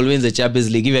Arsenal wins the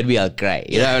Champions League, even me, I'll cry.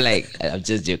 I'm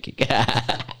just joking.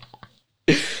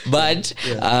 But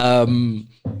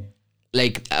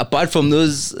like apart from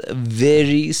those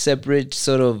very separate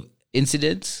sort of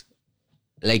incidents,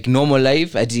 like normal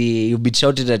life, you'll be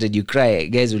shouted at and you cry,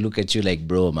 guys will look at you like,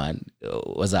 bro, man,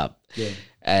 what's up? Yeah.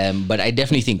 But I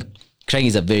definitely think crying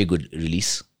is a very good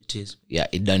release. It is. Yeah,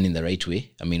 it done in the right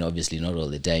way. I mean, obviously not all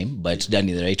the time, but done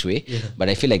in the right way. Yeah. But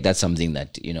I feel like that's something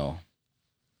that,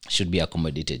 should be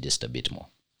accommodated just a bit more.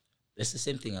 That's the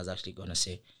same thing I was actually going to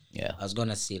say. Yeah. I was going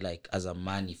to say, like, as a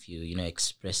man, if you,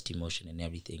 expressed emotion and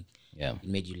everything, it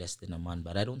made you less than a man.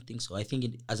 But I don't think so. I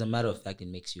think, as a matter of fact, it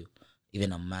makes you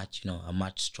even a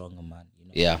much stronger man.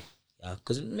 Yeah. Yeah,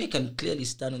 because me can clearly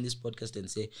stand on this podcast and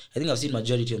say, I think I've seen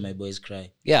majority of my boys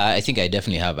cry. Yeah, I think I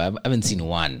definitely have. I haven't seen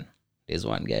one. There's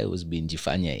one guy who's been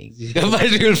jifanyaing,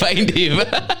 but you'll find him.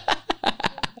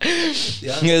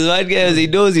 There's one guy, he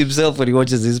knows himself when he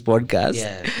watches this podcast.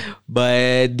 Yeah.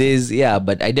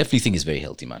 But I definitely think it's very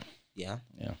healthy, man. Yeah.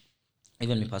 Yeah.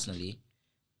 Even me personally,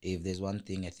 if there's one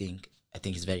thing I think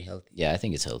it's very healthy. Yeah, I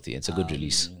think it's healthy. It's a good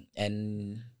release.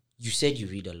 And you said you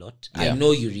read a lot. Yeah. I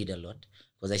know you read a lot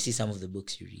because I see some of the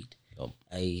books you read. Oh.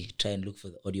 I try and look for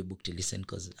the audiobook to listen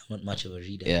because I'm not much of a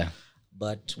reader. Yeah.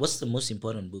 But what's the most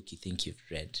important book you think you've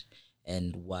read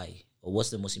and why? Or what's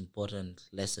the most important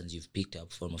lessons you've picked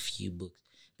up from a few books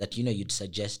that, you'd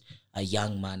suggest a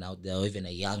young man out there or even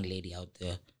a young lady out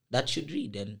there that should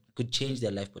read and could change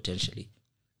their life potentially,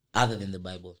 other than the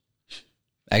Bible?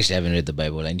 Actually, I haven't read the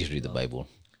Bible. I need to read the Bible.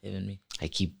 Even me. I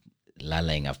keep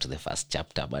lallying after the first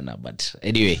chapter, but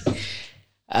anyway.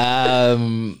 I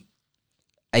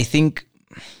think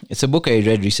it's a book I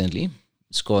read recently.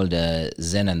 It's called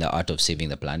Zen and the Art of Saving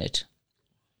the Planet.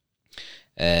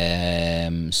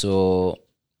 So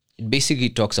it basically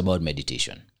talks about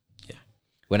meditation. Yeah.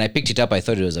 When I picked it up, I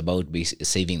thought it was about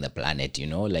saving the planet,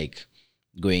 like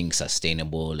going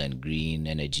sustainable and green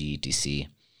energy, etc.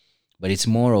 But it's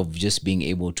more of just being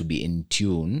able to be in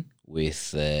tune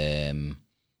with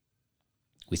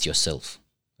yourself,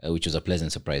 which was a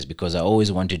pleasant surprise because I always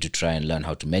wanted to try and learn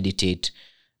how to meditate.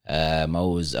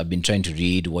 I've been trying to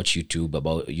watch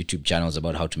YouTube channels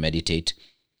about how to meditate.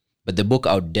 But the book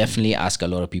I would definitely ask a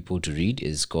lot of people to read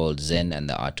is called Zen and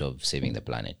the Art of Saving the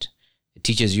Planet. It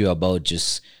teaches you about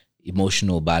just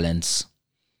emotional balance,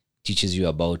 teaches you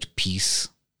about peace,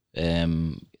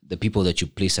 the people that you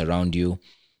place around you.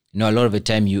 A lot of the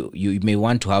time you may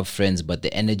want to have friends, but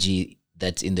the energy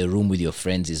that's in the room with your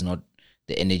friends is not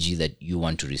the energy that you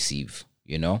want to receive,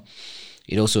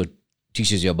 It also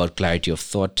teaches you about clarity of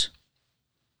thought,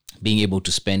 being able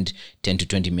to spend 10 to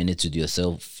 20 minutes with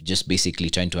yourself, just basically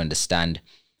trying to understand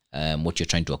what you're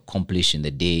trying to accomplish in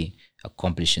the day,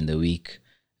 accomplish in the week.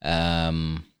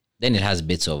 Then it has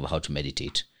bits of how to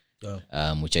meditate,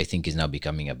 which I think is now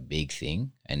becoming a big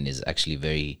thing and is actually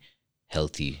very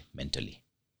healthy mentally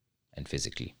and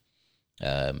physically.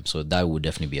 So that would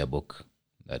definitely be a book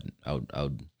that I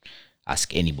would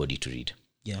ask anybody to read.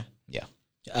 Yeah. Yeah.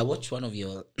 I watched one of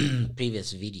your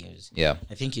previous videos. Yeah.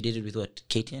 I think you did it with what?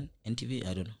 KTN? NTV?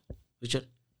 I don't know. Which one?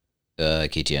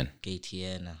 KTN.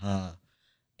 KTN.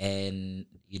 And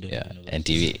you don't Yeah. even know what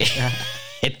NTV.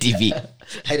 NTV.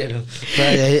 I don't know.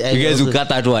 But You guys will cut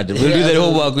that one. We'll do the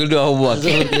homework. We'll do our homework.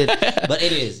 But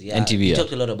anyways, yeah. NTV, You yeah.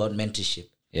 talked a lot about mentorship.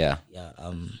 Yeah. Yeah.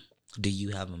 Do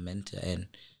you have a mentor, and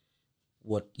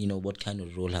what kind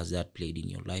of role has that played in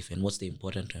your life, and what's the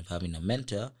importance of having a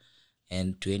mentor?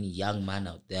 And to any young man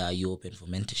out there, are you open for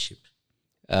mentorship?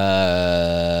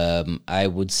 I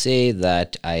would say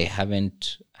that I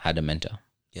haven't had a mentor.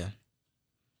 Yeah.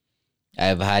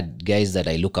 I've had guys that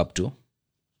I look up to,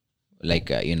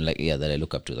 that I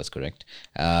look up to. That's correct.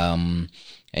 And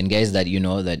guys that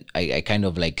that I kind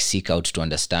of like seek out to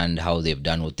understand how they've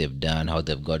done what they've done, how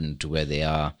they've gotten to where they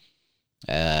are,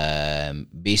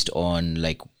 based on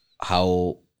like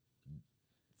how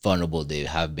vulnerable they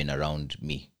have been around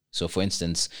me. So, for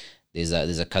instance, there's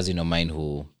a cousin of mine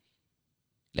who,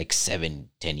 like 7-10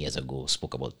 years ago,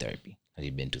 spoke about therapy. Had he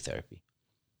been to therapy?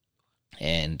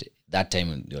 And that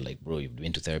time you're like, bro, you've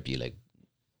been to therapy. Like,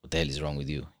 what the hell is wrong with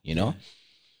you?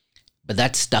 But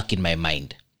that stuck in my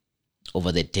mind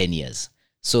over the 10 years.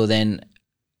 So then,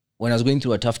 when I was going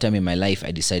through a tough time in my life,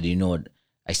 I decided,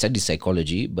 I studied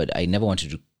psychology, but I never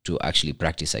wanted to actually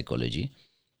practice psychology.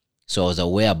 So I was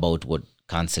aware about what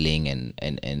counseling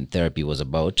and therapy was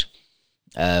about.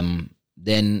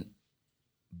 Then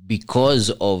because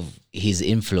of his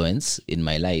influence in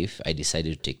my life, I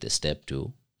decided to take the step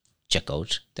to check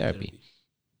out therapy.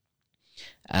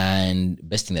 And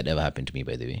best thing that ever happened to me,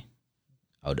 by the way.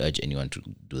 I would urge anyone to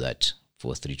do that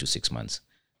for 3 to 6 months.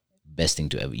 Best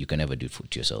thing you can ever do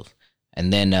to yourself.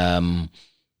 And then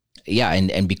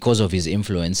and because of his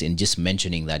influence, in just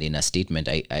mentioning that in a statement,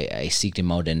 I seeked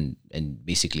him out and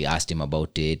basically asked him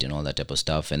about it and all that type of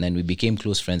stuff. And then we became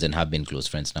close friends and have been close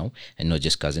friends now, and not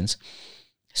just cousins.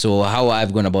 So how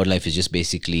I've gone about life is just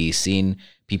basically seeing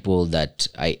people that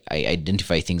I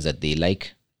identify things that they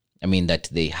like. I mean, that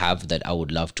they have that I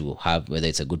would love to have, whether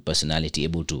it's a good personality,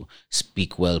 able to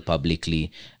speak well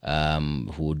publicly,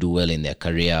 who do well in their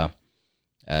career.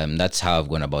 That's how I've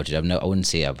gone about it. I wouldn't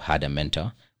say I've had a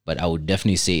mentor, but I would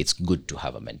definitely say it's good to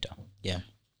have a mentor. Yeah.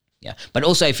 Yeah. But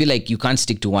also I feel like you can't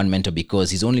stick to one mentor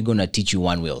because he's only going to teach you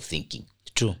one way of thinking.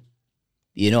 True.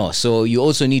 So you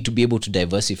also need to be able to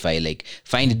diversify, like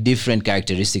find different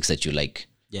characteristics that you like.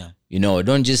 Yeah.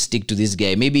 Don't just stick to this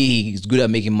guy. Maybe he's good at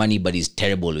making money, but he's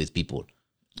terrible with people.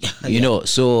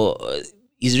 So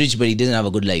he's rich, but he doesn't have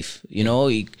a good life.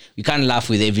 You can't laugh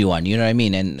with everyone. You know what I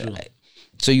mean? And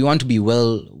so you want to be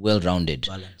well-rounded,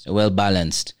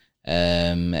 well-balanced.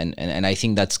 And I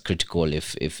think that's critical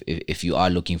if you are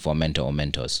looking for a mentor or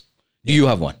mentors. Do you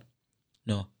have one?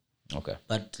 No. Okay.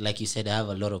 But like you said, I have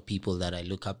a lot of people that I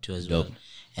look up to as well.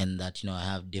 And that, I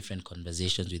have different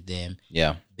conversations with them.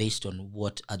 Yeah. Based on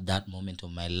what at that moment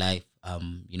of my life,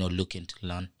 looking to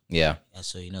learn. Yeah.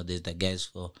 So, there's the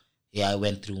guys I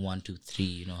went through 1, 2,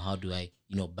 3, how do I,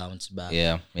 bounce back?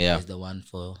 Yeah. There's the one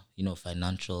for,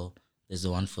 financial. There's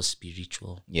the one for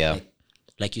spiritual. Yeah.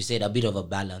 Like you said, a bit of a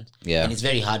balance. Yeah. And it's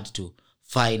very hard to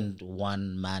find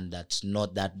one man that's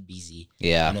not that busy.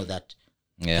 Yeah. That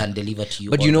can deliver to you.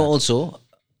 But all that. also,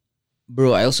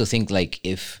 bro, I also think like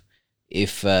if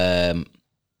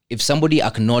somebody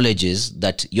acknowledges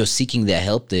that you're seeking their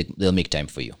help, they'll make time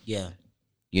for you. Yeah.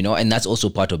 And that's also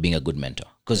part of being a good mentor.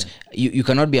 Because you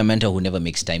cannot be a mentor who never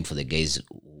makes time for the guys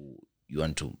who you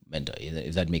want to mentor,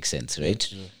 if that makes sense,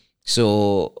 right? Yeah,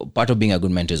 so part of being a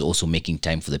good mentor is also making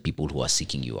time for the people who are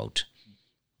seeking you out,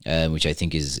 which I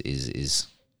think is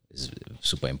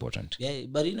super important. Yeah,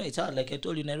 but it's hard. Like I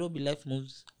told you, Nairobi life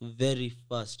moves very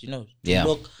fast. Yeah.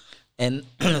 Look, and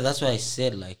that's why I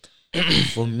said like,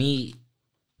 for me,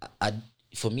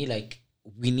 like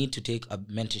we need to take a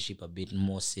mentorship a bit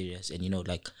more serious, and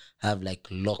like have like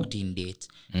locked in dates.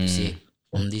 To say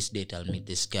on this date I'll meet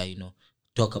this guy.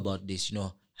 Talk about this.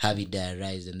 Have it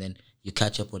diarized, and then you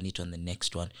catch up on it on the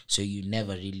next one. So you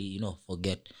never really,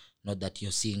 forget. Not that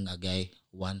you're seeing a guy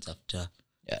once after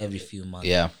every few months.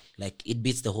 Yeah. Like it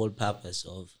beats the whole purpose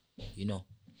of,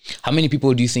 How many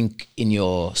people do you think in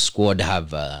your squad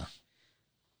have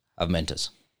mentors?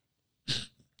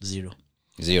 0.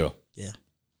 0. Yeah.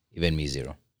 Even me,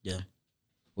 0. Yeah.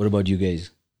 What about you guys?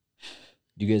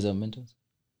 Do you guys have mentors?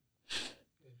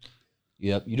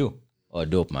 You do? Oh,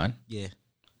 dope, man. Yeah.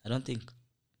 I don't think.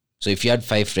 So if you had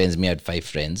 5 friends, me had 5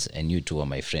 friends, and you 2 are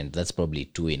my friends, that's probably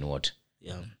 2 in what?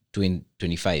 Yeah. 2 in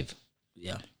 25.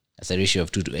 Yeah. That's a ratio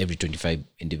of 2 to every 25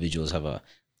 individuals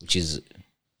which is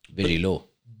very low.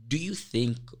 Do you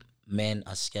think men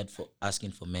are scared for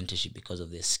asking for mentorship because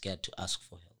of they're scared to ask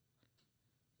for help?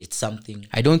 It's something.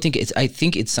 I think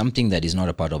it's something that is not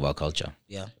a part of our culture.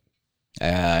 Yeah.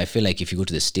 I feel like if you go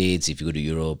to the States, if you go to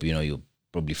Europe, you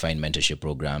probably find mentorship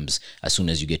programs as soon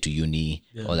as you get to uni,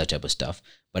 all that type of stuff.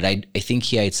 But I think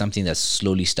here it's something that's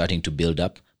slowly starting to build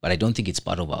up, but I don't think it's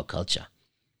part of our culture.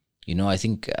 I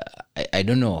think, I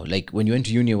don't know, like when you went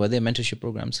to uni, were there mentorship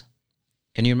programs?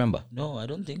 Can you remember? No, I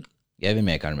don't think. Yeah, even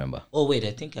me, I can't remember. Oh, wait,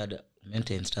 I think I had a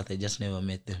mentor and stuff. I just never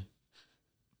met them.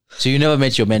 So you never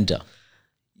met your mentor?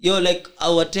 Yo, like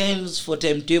our times for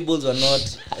timetables were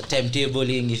not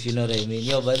timetabling, if you know what I mean.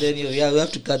 Yo, but then we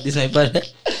have to cut this, my partner.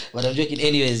 But I'm joking.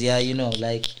 Anyways,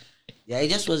 it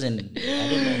just wasn't. I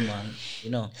don't know, man.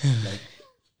 Like.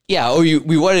 Yeah,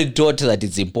 we weren't taught that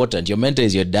it's important. Your mentor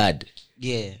is your dad.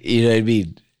 Yeah. You know what I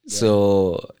mean? Yeah.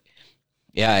 So,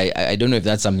 yeah, I don't know if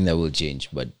that's something that will change,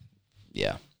 but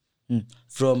yeah.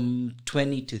 From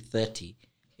 20 to 30,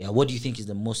 what do you think is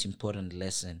the most important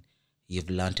lesson you've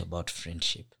learned about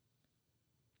friendship?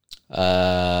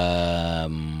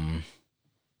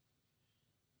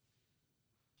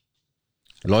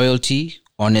 Loyalty,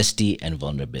 honesty, and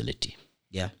vulnerability.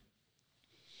 Yeah.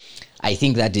 I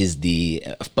think that is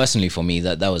personally for me,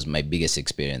 that was my biggest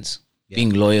experience. Yeah. Being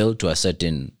loyal to a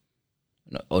certain,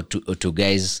 or to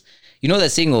guys. You know that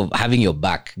saying of having your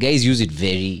back? Guys use it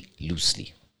very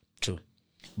loosely. True.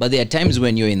 But there are times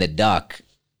when you're in the dark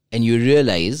and you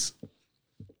realize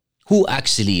who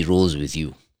actually rolls with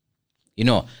you.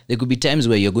 There could be times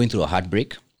where you're going through a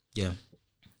heartbreak. Yeah.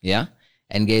 Yeah.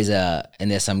 And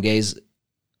there's some guys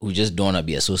who just don't want to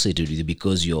be associated with you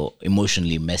because you're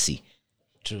emotionally messy.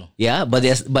 True. Yeah. But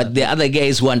there are other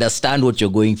guys who understand what you're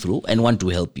going through and want to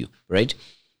help you. Right.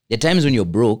 There are times when you're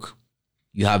broke,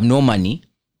 you have no money,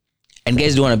 and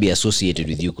guys don't want to be associated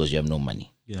with you because you have no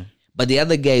money. Yeah. But the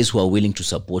other guys who are willing to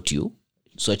support you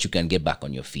so that you can get back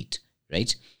on your feet.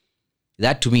 Right.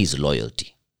 That to me is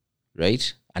loyalty.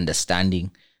 Right.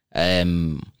 Understanding,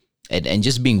 and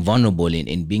just being vulnerable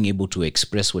in being able to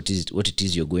express what it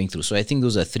is you're going through. So I think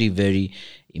those are three very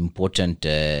important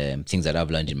things that I've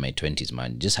learned in my 20s,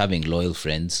 man. Just having loyal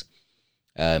friends,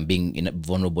 being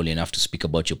vulnerable enough to speak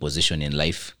about your position in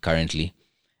life currently,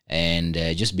 and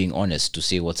just being honest to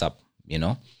say what's up.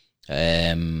 One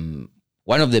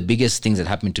of the biggest things that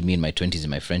happened to me in my 20s in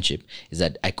my friendship is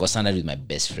that I co-signed with my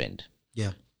best friend.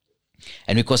 Yeah.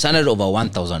 And we co-signed over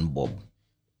 1,000 bob.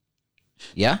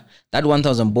 Yeah, that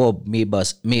 1,000 bob made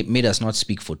us not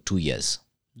speak for 2 years.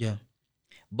 Yeah,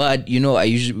 but we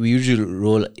usually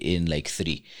roll in like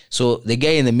 3. So the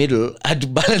guy in the middle had to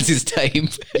balance his time.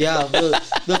 Yeah,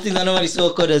 those things are normally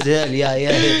so awkward as hell. Yeah.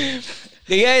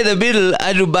 The guy in the middle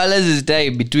had to balance his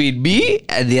time between me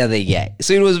and the other guy.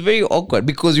 So it was very awkward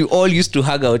because we all used to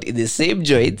hang out in the same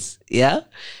joints. Yeah,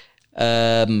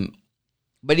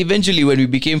 but eventually when we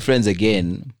became friends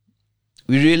again,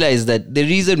 we realized that the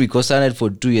reason we co-signed for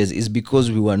 2 years is because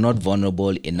we were not vulnerable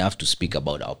enough to speak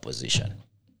about our position.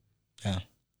 Yeah.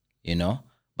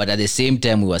 But at the same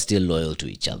time, we were still loyal to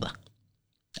each other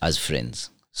as friends.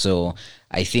 So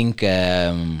I think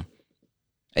that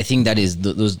is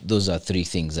those are 3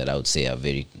 things that I would say are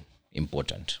very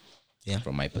important. Yeah.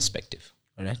 From my perspective.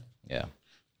 All right. Yeah.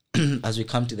 As we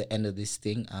come to the end of this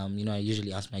thing, I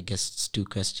usually ask my guests 2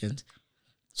 questions.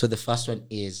 So the first one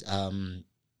is,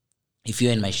 if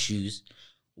you're in my shoes,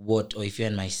 or if you're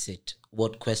in my seat,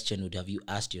 what question would have you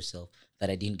asked yourself that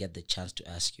I didn't get the chance to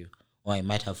ask you, or I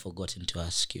might have forgotten to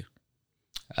ask you?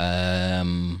 Are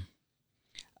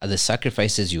the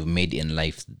sacrifices you've made in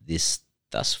life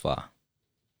thus far,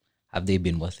 have they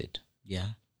been worth it?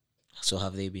 Yeah. So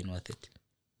have they been worth it?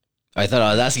 I thought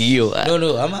I was asking you.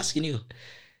 No, I'm asking you.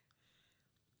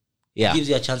 Yeah. It gives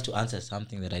you a chance to answer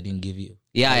something that I didn't give you.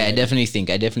 Yeah, I definitely think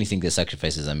the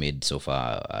sacrifices I made so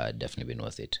far are definitely been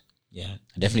worth it. Yeah.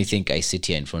 I definitely think I sit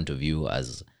here in front of you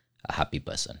as a happy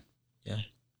person. Yeah.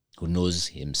 Who knows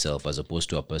himself, as opposed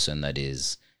to a person that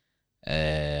is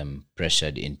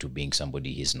pressured into being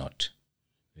somebody he's not,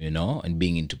 and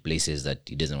being into places that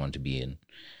he doesn't want to be in.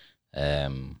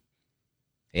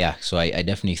 So I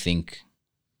definitely think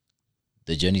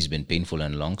the journey's been painful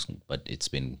and long, but it's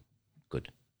been good.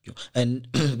 And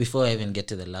before I even get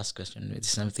to the last question,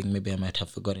 it's something maybe I might have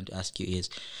forgotten to ask you is,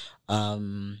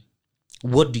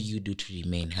 what do you do to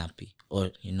remain happy?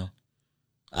 Or,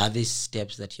 are these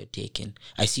steps that you're taking?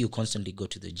 I see you constantly go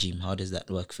to the gym. How does that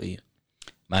work for you?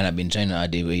 Man, I've been trying to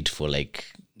add weight for like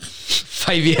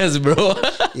 5 years, bro.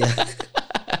 Yeah.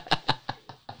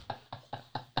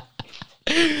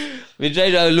 Been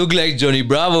trying to look like Johnny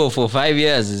Bravo for 5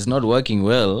 years. It's not working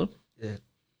well. Yeah.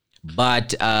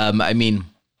 But,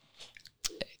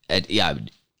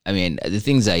 I mean, the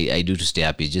things I do to stay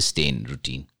happy is just stay in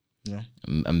routine. Yeah.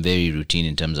 I'm very routine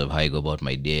in terms of how I go about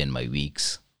my day and my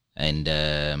weeks, and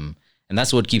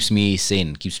that's what keeps me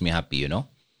sane, keeps me happy, you know.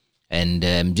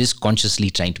 And just consciously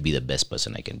trying to be the best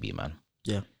person I can be, man.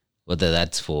 Yeah. Whether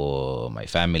that's for my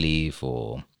family,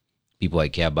 for people I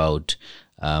care about,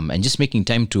 and just making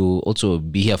time to also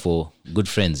be here for good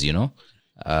friends, you know,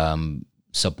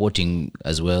 supporting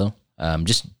as well.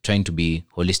 Just trying to be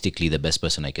holistically the best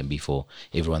person I can be for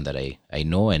everyone that I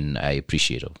know and I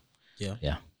appreciate. Yeah.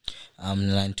 Yeah.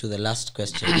 And to the last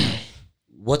question,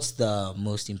 what's the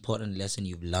most important lesson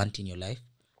you've learned in your life?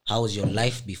 How was your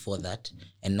life before that?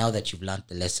 And now that you've learned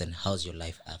the lesson, how's your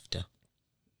life after?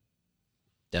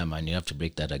 Damn, man, you have to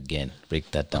break that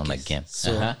down again.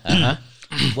 So,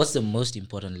 what's the most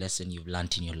important lesson you've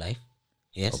learned in your life?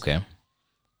 Yes. Okay.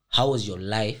 How was your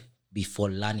life before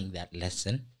learning that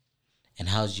lesson? And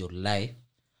how's your life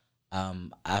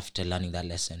after learning that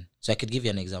lesson? So I could give you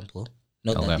an example.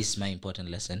 Not that this is my important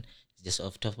lesson. It's just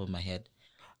off the top of my head.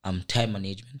 Time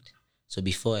management. So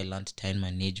before I learned time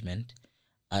management,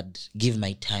 I'd give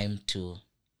my time to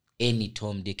any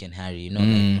Tom, Dick, and Harry. You know,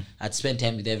 like, I'd spend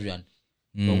time with everyone.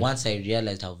 But once I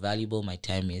realized how valuable my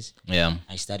time is,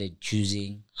 I started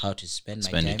choosing how to spend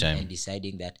my time and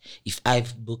deciding that if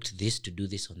I've booked this to do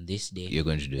this on this day, you're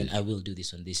going to do then it. I will do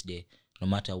this on this day, no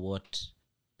matter what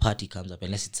party comes up,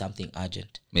 unless it's something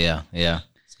urgent. Yeah.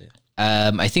 So,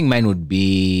 I think mine would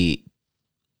be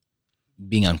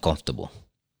being uncomfortable.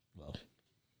 wow.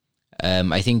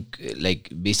 I think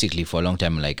like basically for a long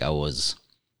time, like I was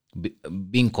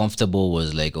being comfortable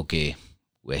was like, okay,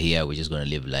 we're here, we're just gonna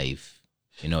live life.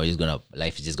 You know,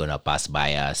 life is just gonna pass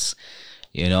by us.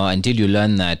 You know, until you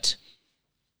learn that.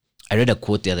 I read a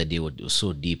quote the other day. It was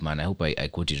so deep, man. I hope I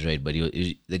quote it right. But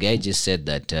the guy just said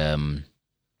that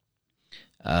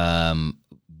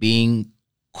being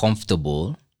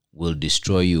comfortable will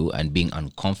destroy you, and being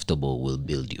uncomfortable will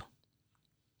build you.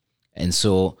 And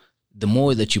so, the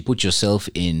more that you put yourself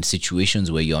in situations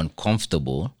where you're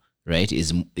uncomfortable, right,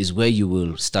 is where you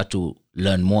will start to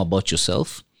learn more about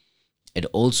yourself, and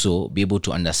also be able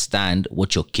to understand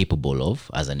what you're capable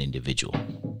of as an individual,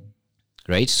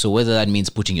 right? So whether that means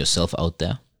putting yourself out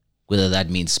there, whether that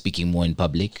means speaking more in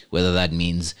public, whether that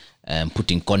means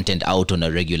putting content out on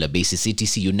a regular basis,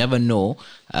 etc. You never know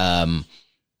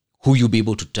who you'll be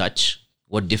able to touch,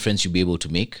 what difference you'll be able to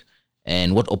make,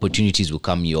 and what opportunities will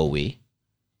come your way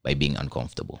by being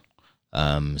uncomfortable.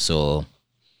 So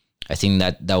I think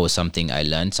that was something I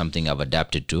learned, something I've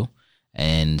adapted to,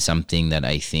 and something that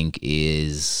I think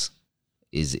is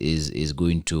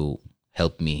going to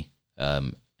help me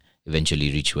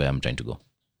eventually reach where I'm trying to go.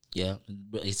 Yeah,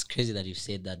 but it's crazy that you've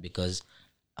said that because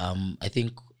I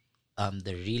think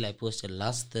the reel I posted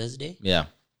last Thursday. Yeah.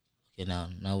 Okay,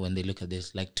 now when they look at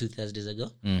this, like 2 Thursdays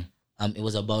ago, it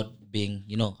was about being,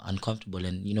 uncomfortable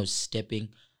and, stepping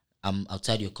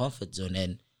outside your comfort zone.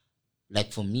 And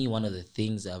like for me, one of the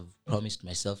things I've promised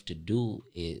myself to do,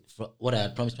 what I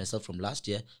had promised myself from last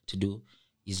year to do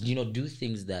is, do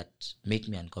things that make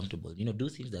me uncomfortable, do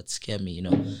things that scare me,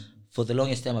 For the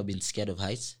longest time, I've been scared of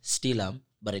heights, still am,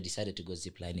 but I decided to go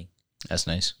ziplining. That's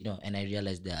nice. And I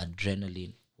realized the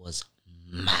adrenaline was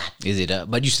mad. Is it?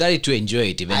 But you started to enjoy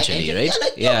it eventually, right?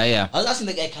 Yeah. I was asking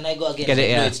the guy, can I go again? Get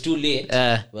it, No, yeah. it's too late.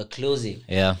 We're closing.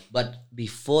 Yeah. But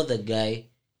before the guy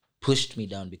pushed me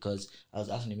down, because I was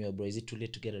asking him, bro, is it too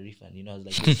late to get a refund? I was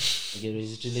like, okay,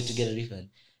 is it too late to get a refund?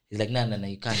 He's like, no,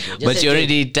 you can't go. Just but you're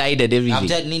already tied and everything. I'm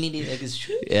tied, like it's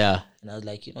true. Yeah. And I was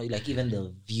like, like even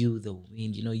the view, the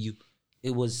wind,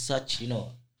 it was such,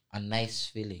 a nice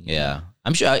feeling. Yeah.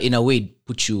 I'm sure in a way it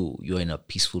puts you're in a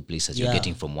peaceful place as you're Yeah.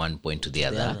 getting from one point to the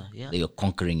other. yeah. That you're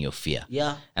conquering your fear.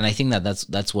 Yeah. And I think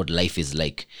that's what life is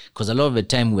like. Because a lot of the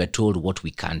time we're told what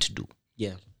we can't do.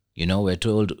 Yeah. We're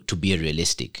told to be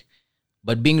realistic.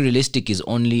 But being realistic is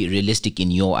only realistic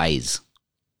in your eyes.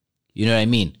 You know what I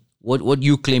mean? What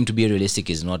you claim to be realistic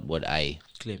is not what I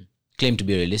claim to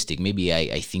be realistic. Maybe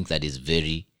I think that is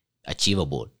very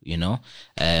achievable,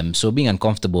 So being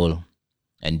uncomfortable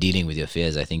and dealing with your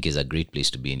fears, I think, is a great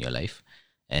place to be in your life.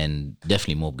 And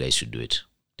definitely more guys should do it.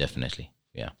 Definitely.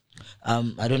 Yeah.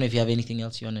 I don't know if you have anything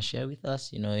else you want to share with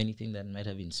us, anything that might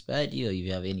have inspired you, or if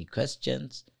you have any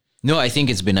questions. No, I think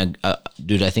it's been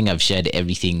dude, I think I've shared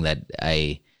everything that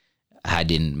I had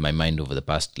in my mind over the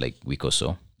past week or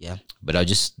so. Yeah. But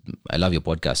I love your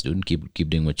podcast, dude. Keep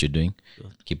doing what you're doing. Sure.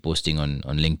 Keep posting on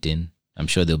LinkedIn. I'm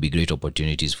sure there'll be great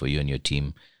opportunities for you and your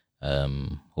team.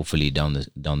 Hopefully down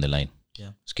the line.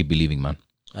 Yeah. Just keep believing, man.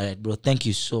 All right, bro. Thank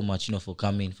you so much, for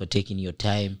coming, for taking your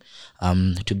time,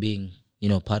 to being,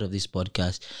 part of this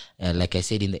podcast. Like I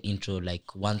said in the intro,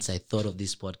 like once I thought of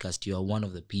this podcast, you are one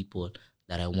of the people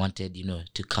that I wanted,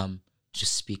 to come to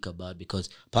speak about, because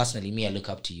personally, me, I look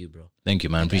up to you, bro. Thank you,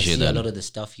 man. Like, Appreciate I see that. a lot of the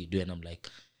stuff you do, and I'm like,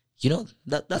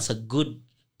 that's a good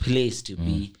place to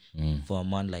be for a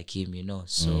man like him,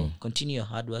 So continue your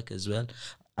hard work as well.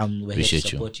 We're here to Appreciate you.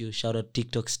 support you. Shout out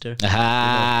TikTokster.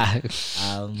 Ah.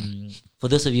 For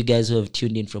those of you guys who have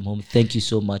tuned in from home, thank you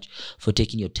so much for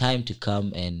taking your time to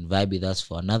come and vibe with us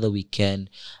for another weekend.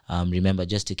 Remember,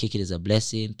 just to kick it is a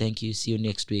blessing. Thank you. See you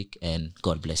next week, and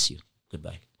God bless you.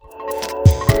 Goodbye.